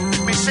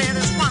 Let me say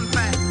this one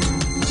thing.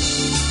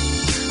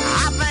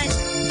 I think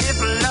if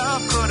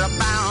love could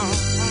abound,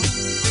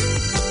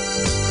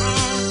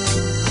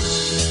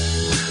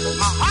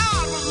 my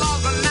heart was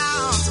lost and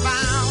now it's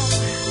found.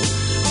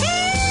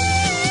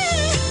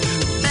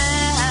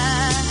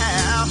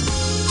 Well,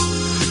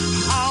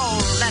 oh,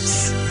 let's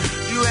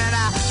you and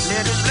I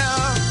let his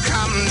love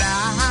come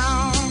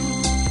down.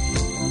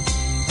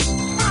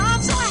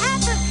 I'm so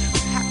happy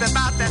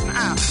about that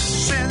now.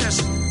 Say this.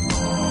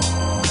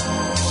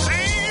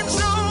 Seems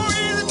so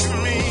easy to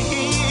me.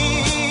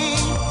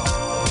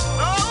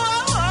 Oh,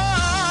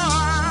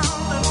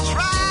 to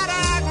try to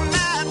act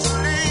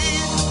naturally.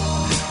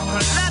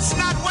 Let's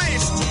not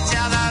waste each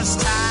other's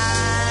time.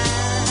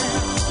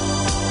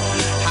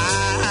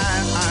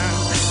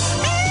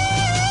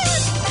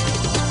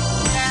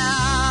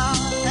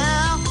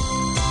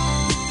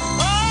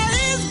 Oh,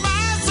 he's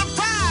my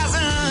surprise,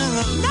 and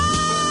the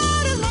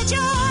Lord is my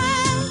joy.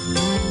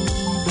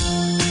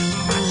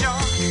 My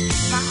joy,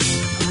 my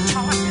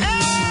joy.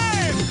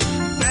 Hey,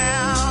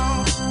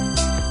 now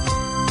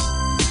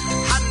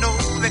I know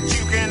that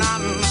you can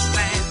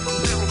understand,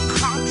 little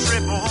country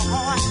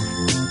boy.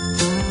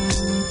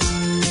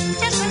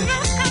 Just a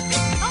little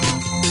country boy.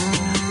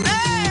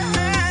 Hey,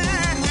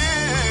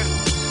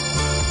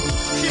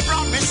 he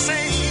brought me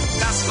safe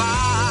thus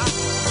far.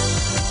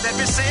 Let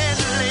me say it,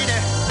 lady,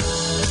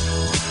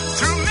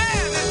 through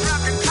many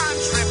drunken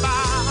country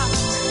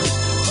bars.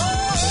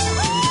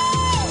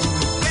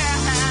 Yeah.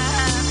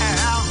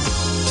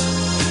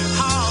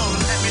 Oh,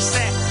 let me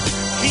say,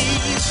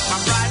 he's my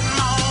bright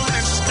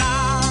morning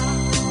star.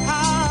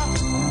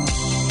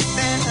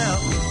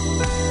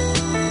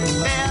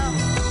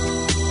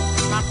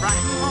 My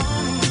bright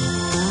morning.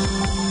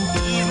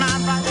 He's my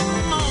bright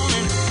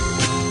morning.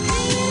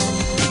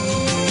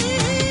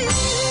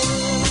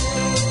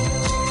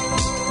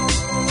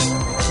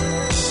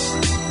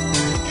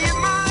 He's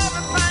my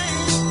everything.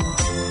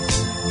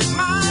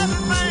 My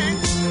everything.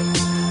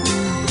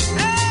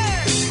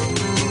 Hey,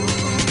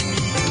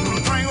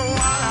 drink of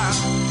water.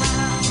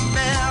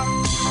 Bell,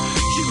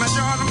 she's my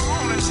joy in the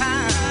morning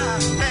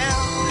time.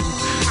 Bell,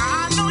 I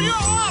know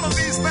you're all of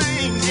these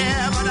things,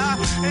 yeah, but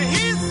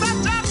he's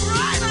such a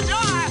brighter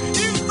joy.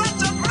 He's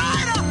such a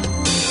brighter.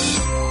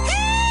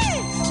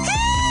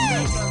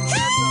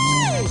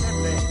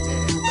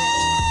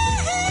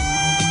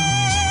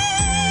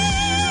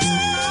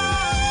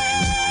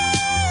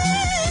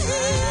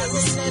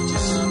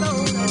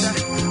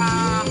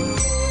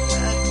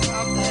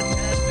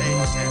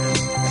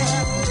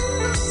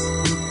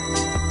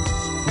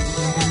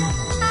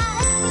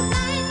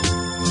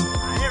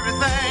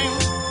 Everything.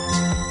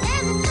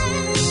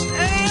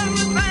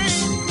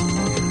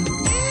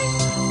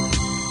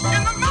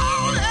 In the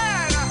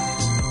morning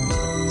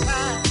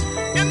time,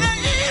 in the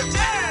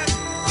evening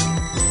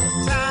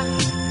time,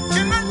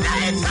 in the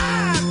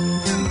daytime,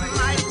 in the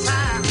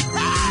nighttime.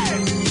 Hey,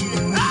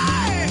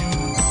 hey.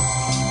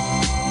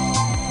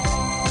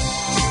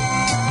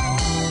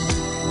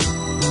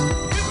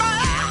 He's my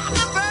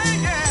everything,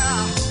 yeah.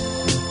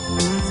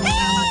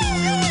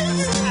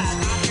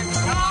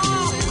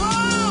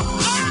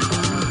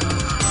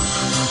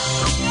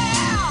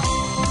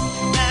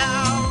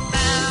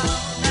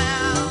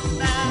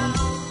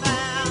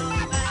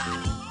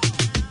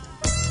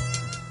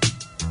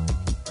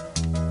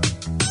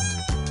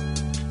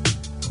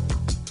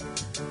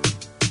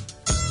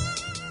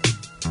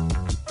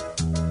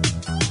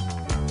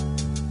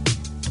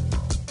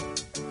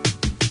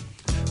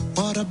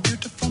 What a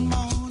beautiful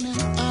morning,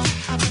 a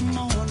happy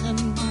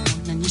morning,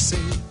 you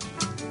see.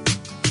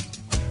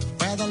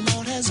 Where the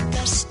Lord has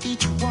blessed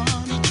each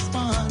one,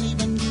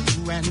 even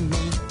you and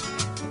me.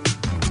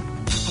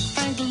 I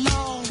thank the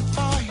Lord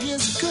for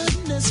his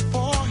goodness,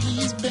 for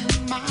he's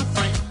been my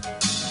friend.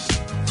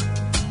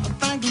 I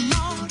thank the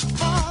Lord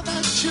for the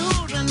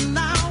children,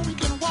 now we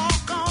can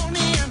walk on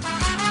in.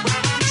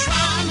 Well, I'm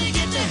trying to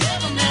get to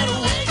heaven that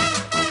way.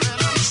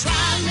 Well, I'm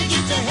trying to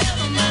get to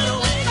heaven that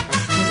way.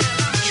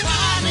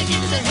 Trying to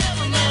get to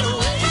heaven that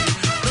way,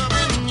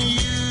 loving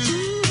you.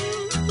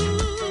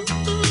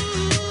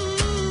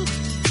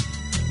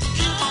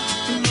 Keep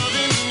on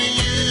loving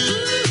you.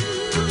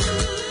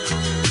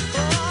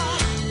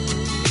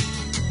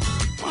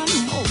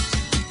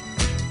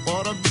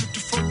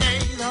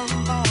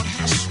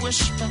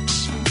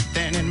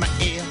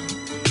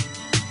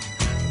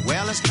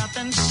 it's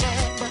nothing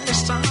sad, but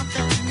it's something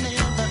that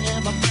never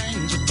ever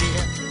brings a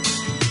tear.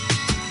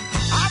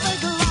 I thank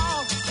the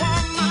Lord for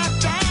my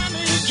time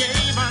He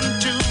gave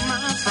unto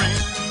my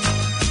friend.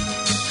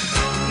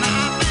 Now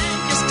I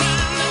think it's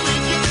time that we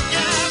get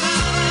together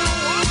and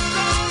walk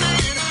on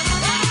in.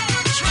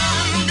 I'm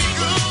trying to be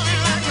good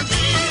like my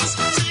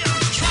Jesus. See,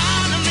 I'm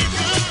trying to be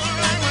good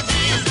like my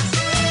Jesus.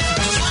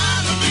 I'm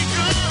trying to be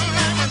good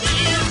like my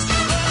Jesus.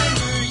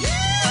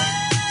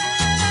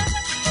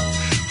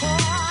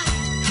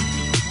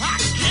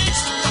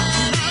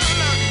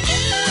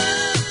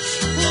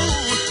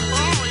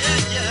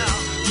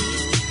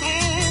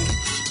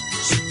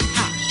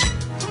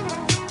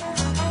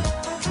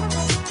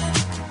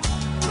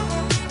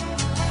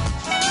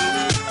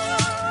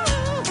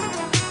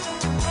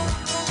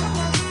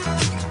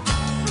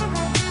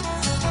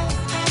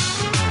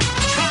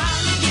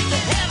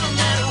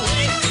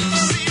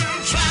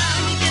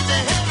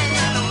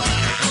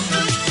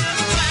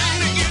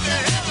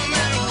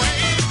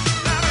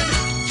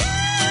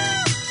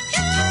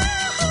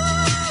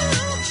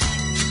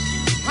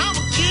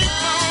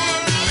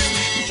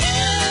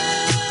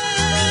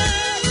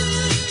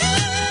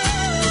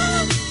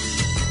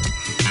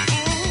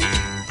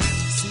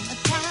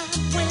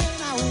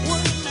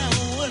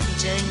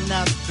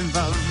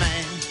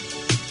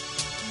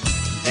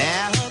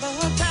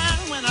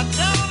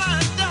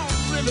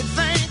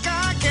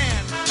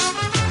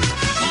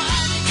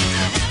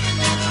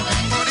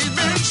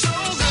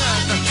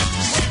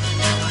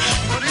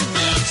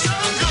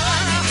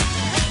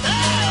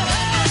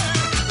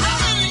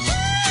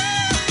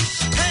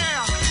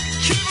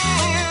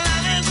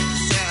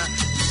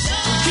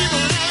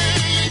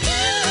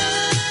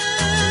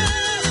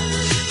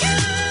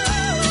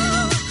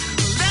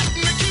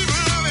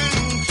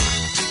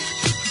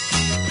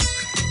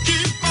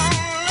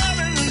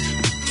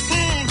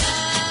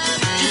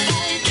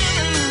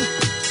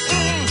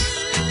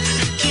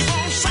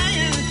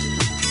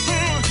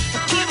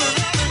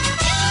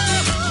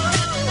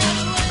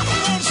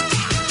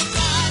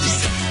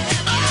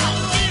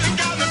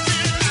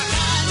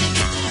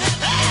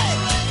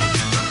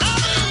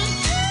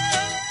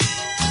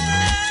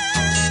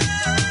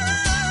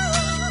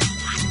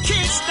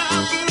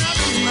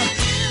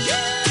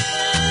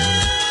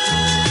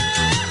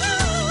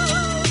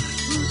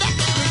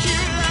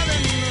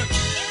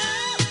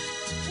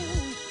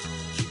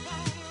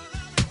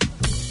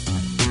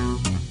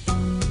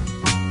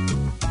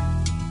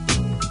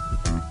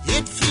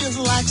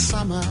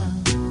 Summer,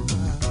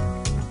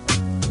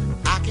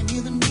 I can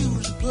hear the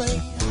music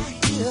play, I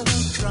hear the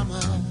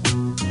drummer,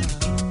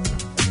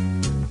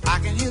 I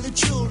can hear the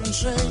children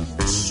say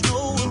the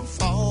snow will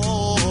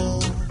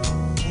fall,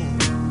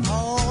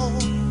 oh,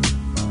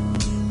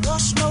 the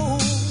snow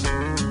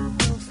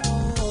will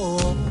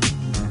fall,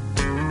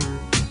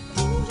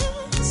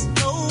 the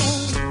snow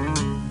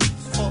will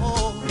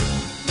fall.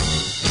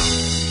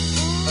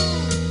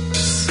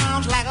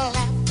 Sounds like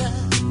laughter,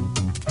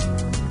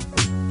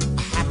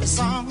 a happy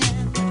song.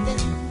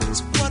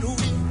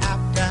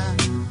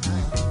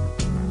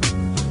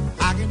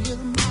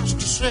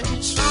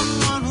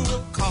 Someone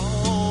will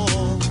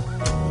call,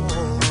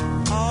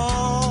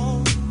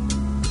 oh,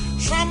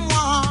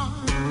 someone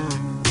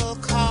will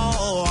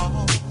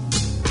call,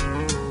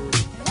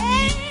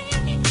 hey,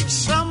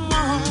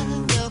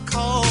 someone will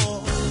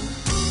call.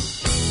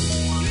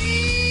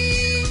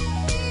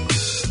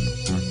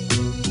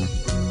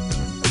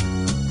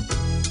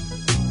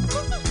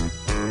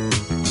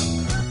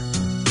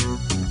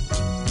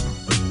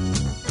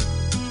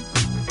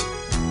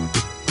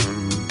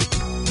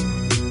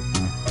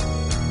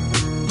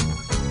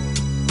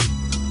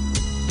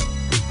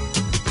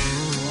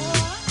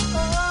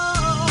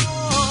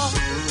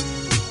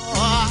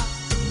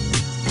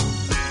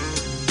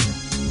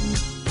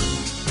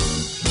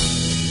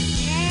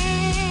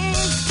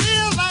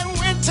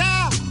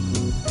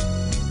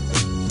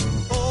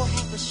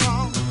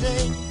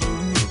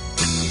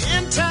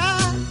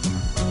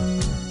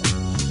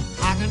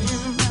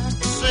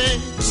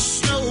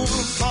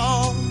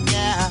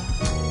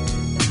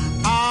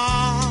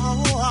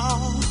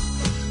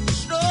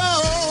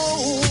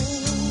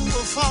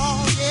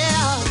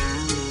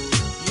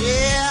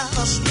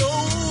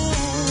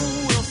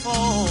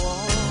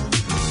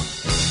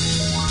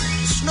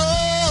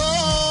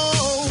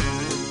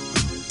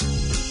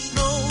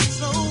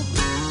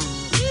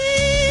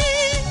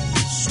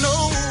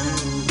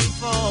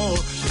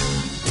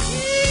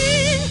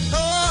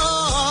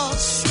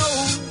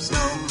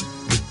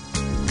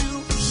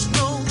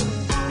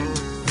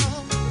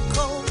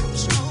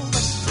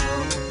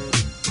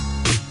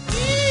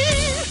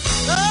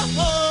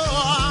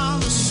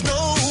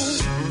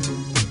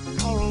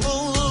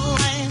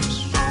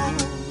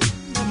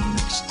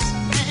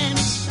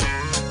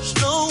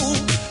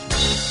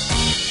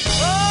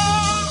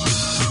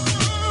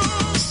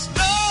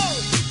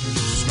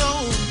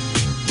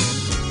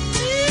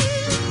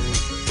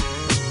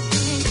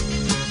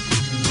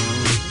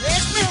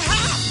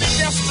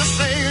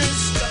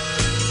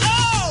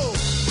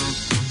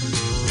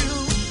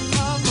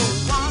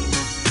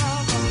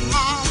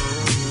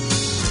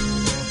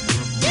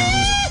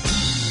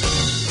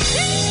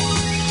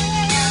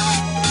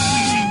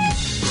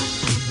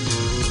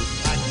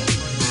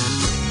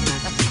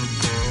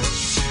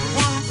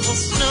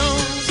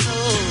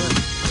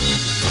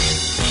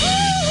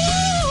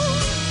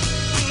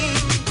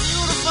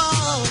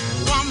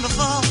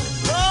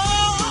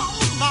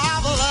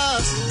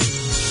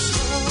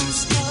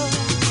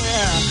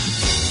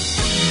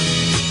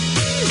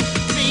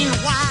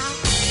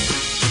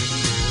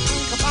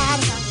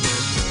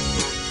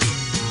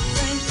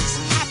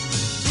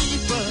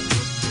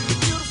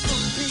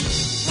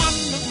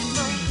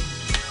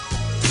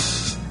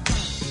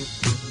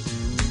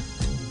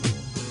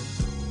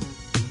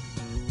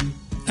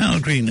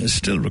 Green is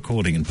still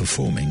recording and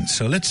performing,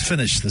 so let's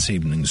finish this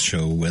evening's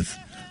show with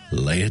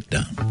Lay It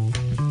Down.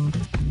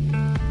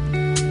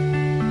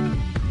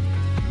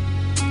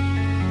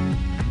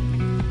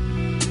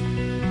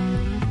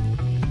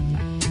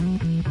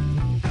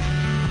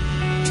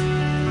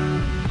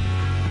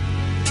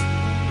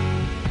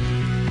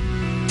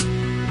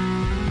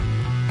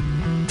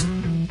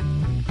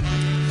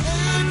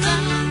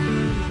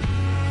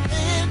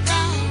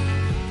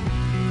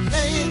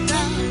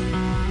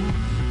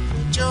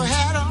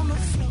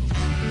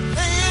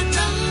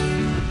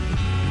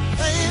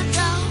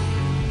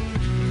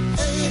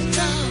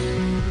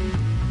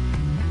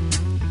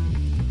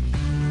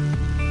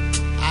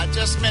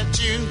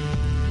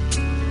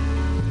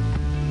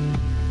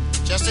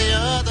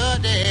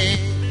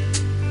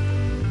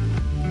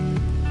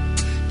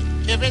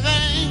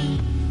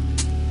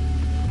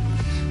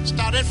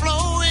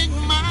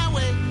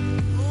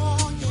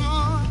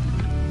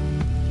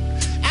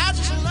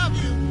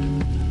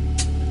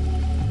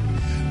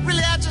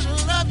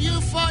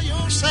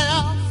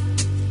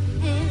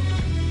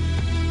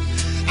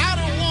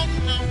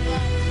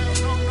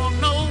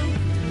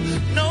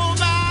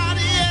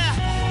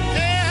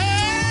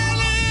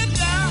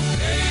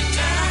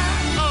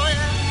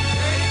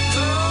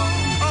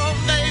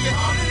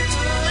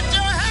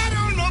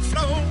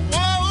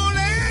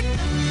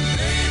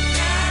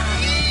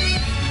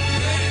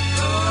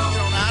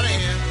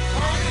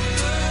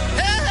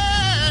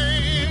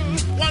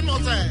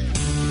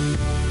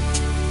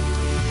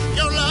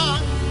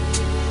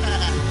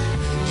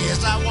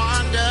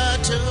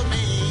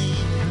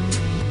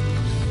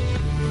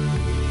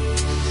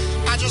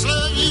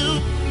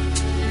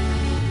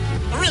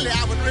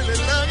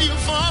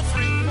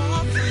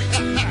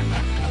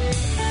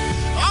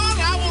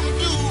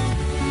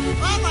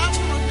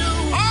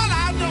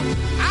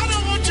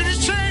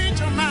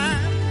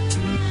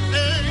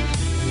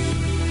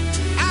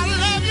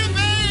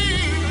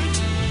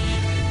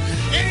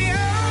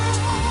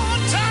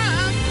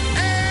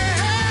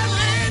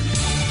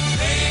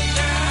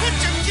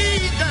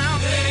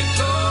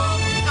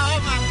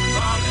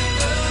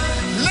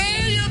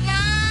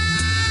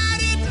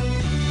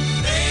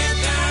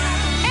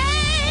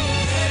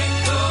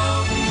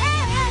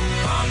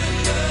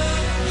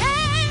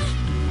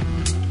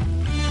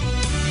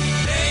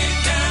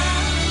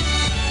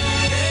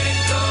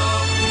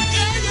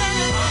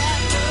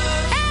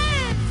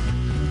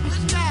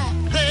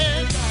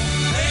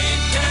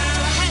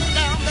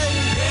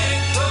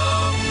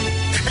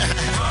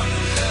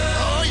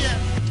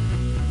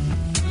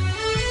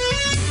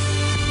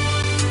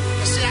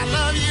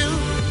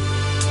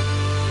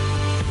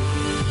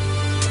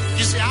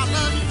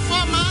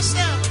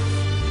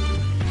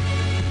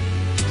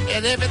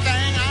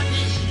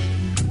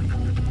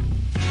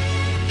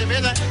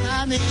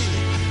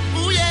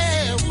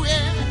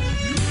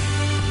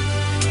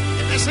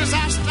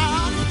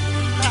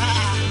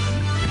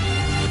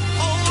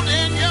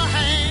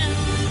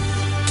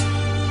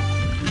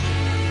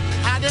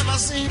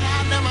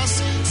 I've never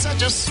seen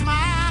such a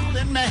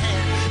smiling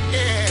man.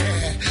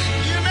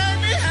 Yeah.